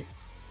sees it.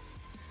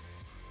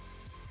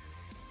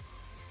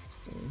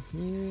 Stay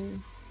here.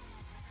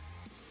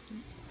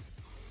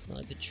 It's not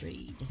a good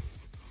trade.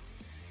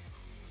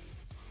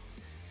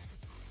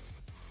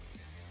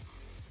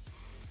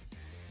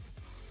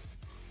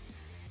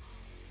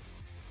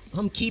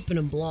 I'm keeping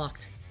him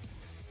blocked.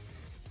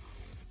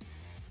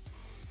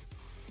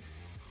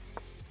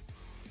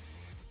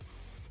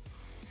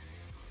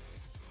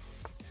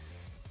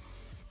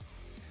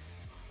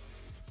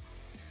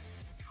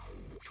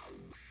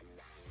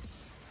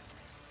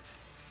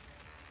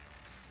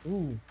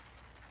 Ooh,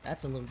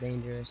 that's a little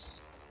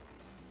dangerous.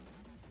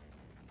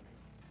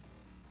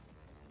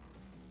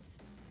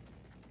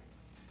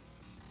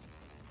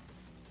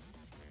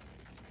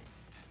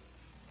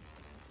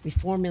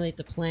 Reformulate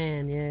the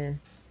plan, yeah.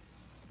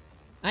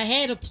 I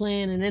had a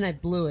plan and then I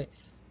blew it.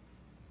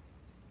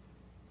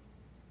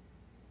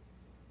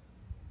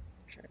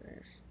 Try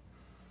this.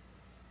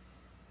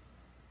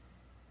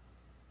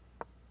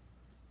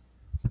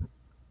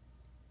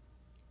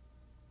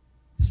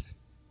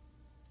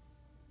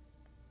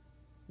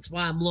 That's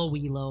why I'm low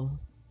elo.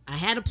 I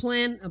had a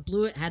plan, I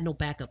blew it, had no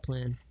backup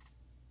plan.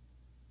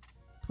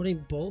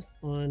 Putting both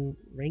on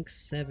rank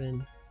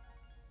 7.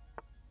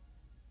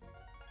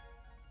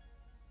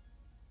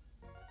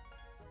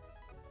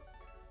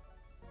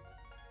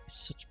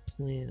 Such a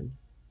plan.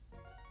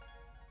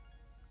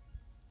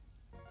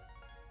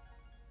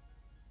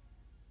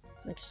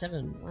 Rank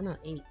 7, why not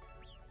 8?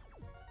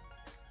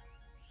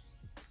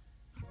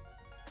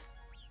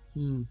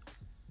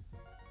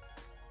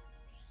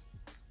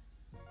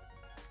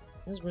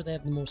 That's where they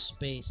have the most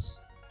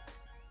space.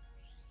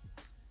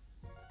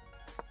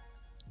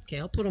 Okay,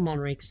 I'll put them on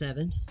rank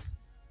 7.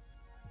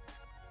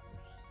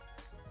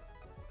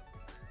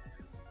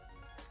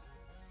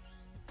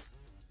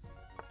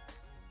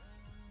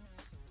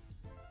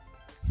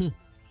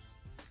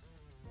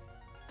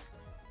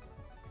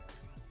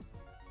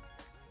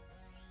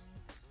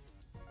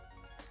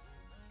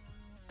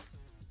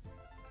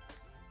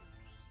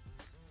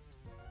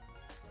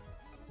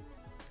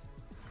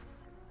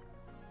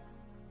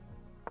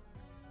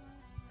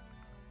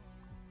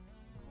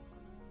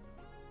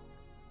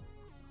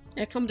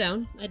 Yeah, come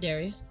down. I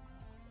dare you.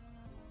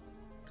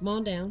 Come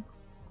on down.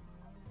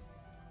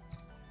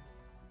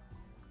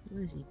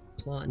 What is he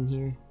plotting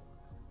here?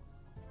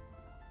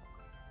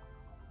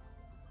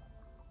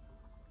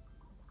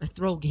 I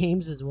throw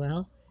games as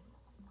well.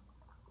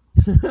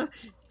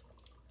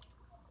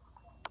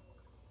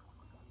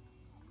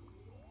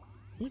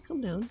 Yeah,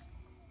 come down.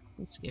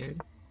 I'm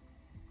scared.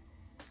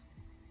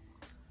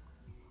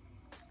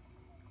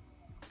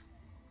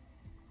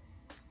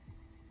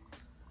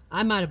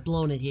 I might have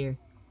blown it here.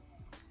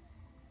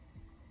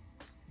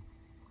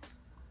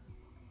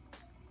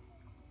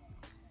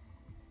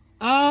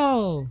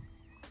 Oh!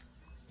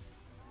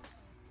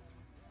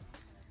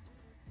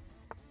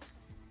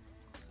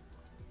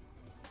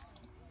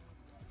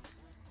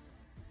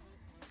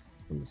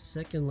 On the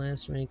second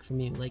last rank from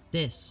you, like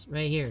this,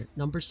 right here,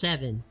 number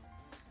 7,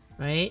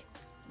 right?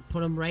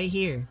 Put them right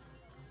here.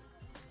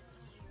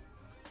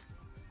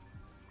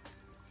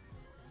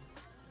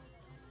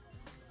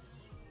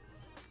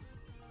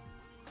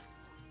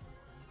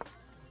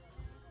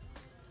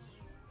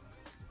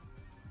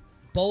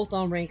 Both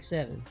on rank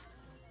 7.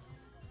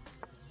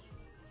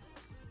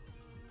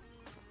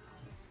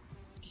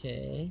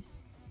 Okay.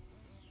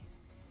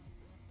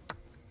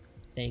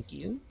 Thank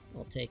you.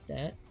 I'll take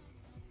that.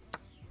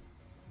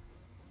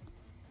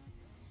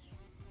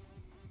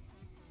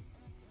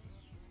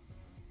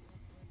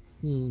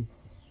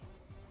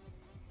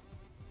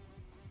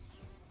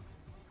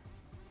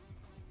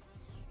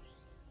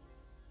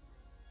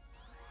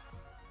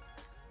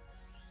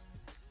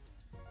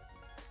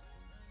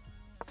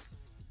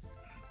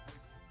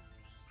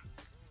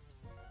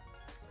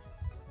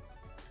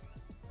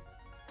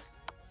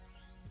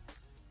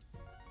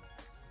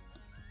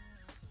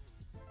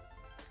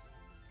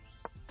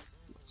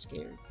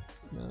 Scared.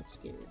 Not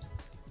scared.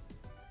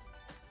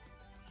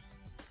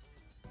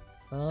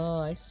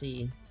 Oh, I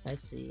see. I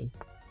see.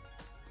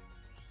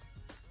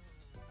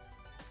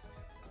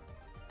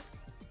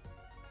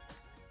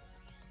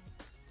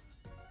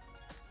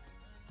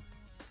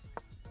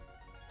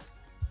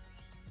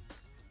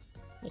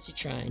 What's he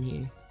trying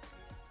here?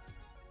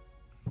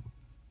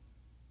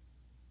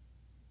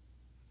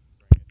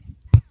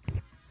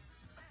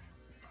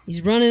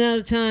 He's running out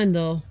of time,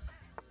 though.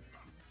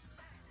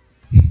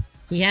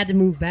 He had to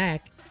move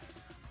back.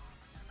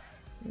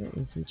 What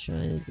is he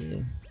trying to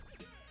do?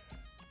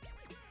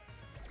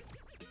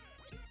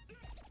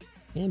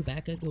 And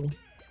back I go.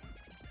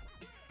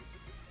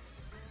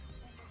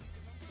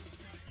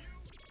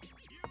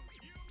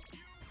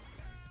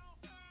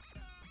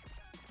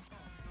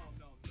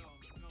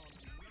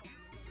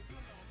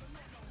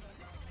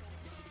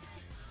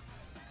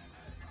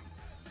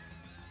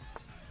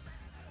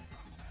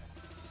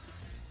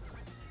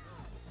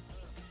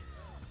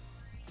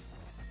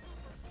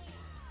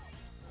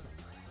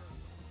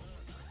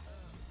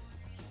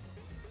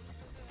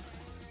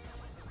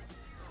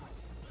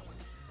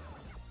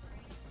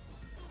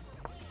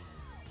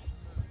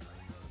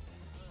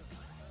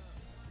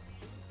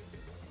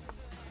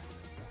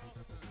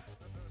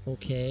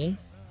 Okay.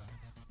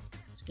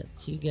 It's got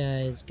two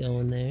guys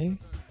going there.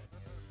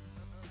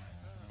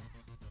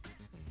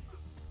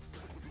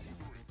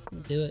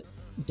 Do it.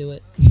 Do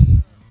it.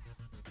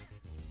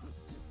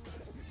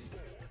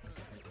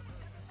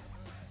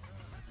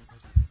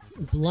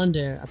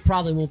 Blunder. I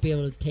probably won't be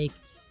able to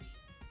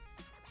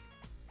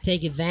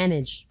take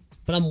advantage.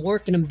 But I'm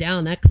working him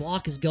down. That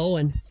clock is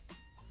going.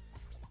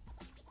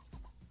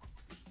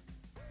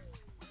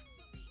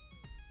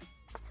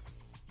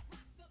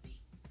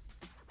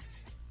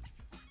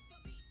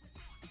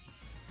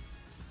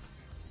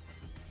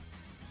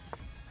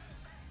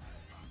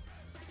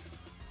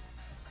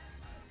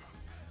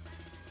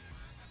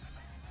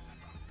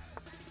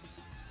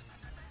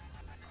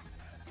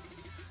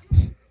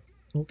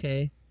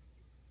 Okay.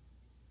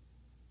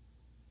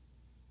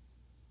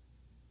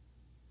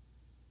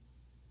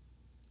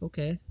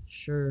 Okay,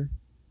 sure.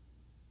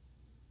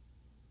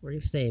 What do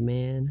you say,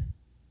 man?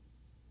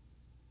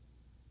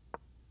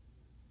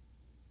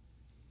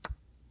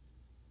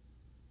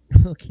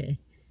 Okay.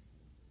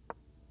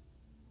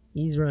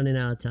 He's running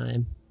out of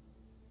time.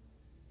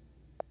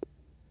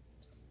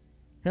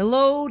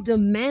 Hello,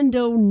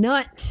 Demando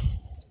Nut.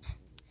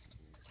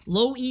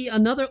 Low E,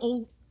 another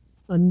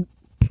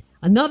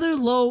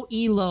low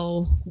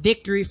elo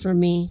victory for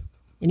me.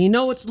 And you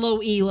know it's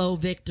low elo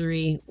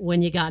victory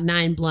when you got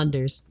 9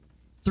 blunders,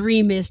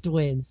 3 missed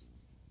wins,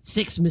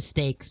 6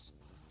 mistakes.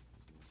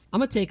 I'm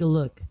gonna take a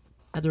look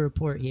at the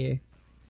report here.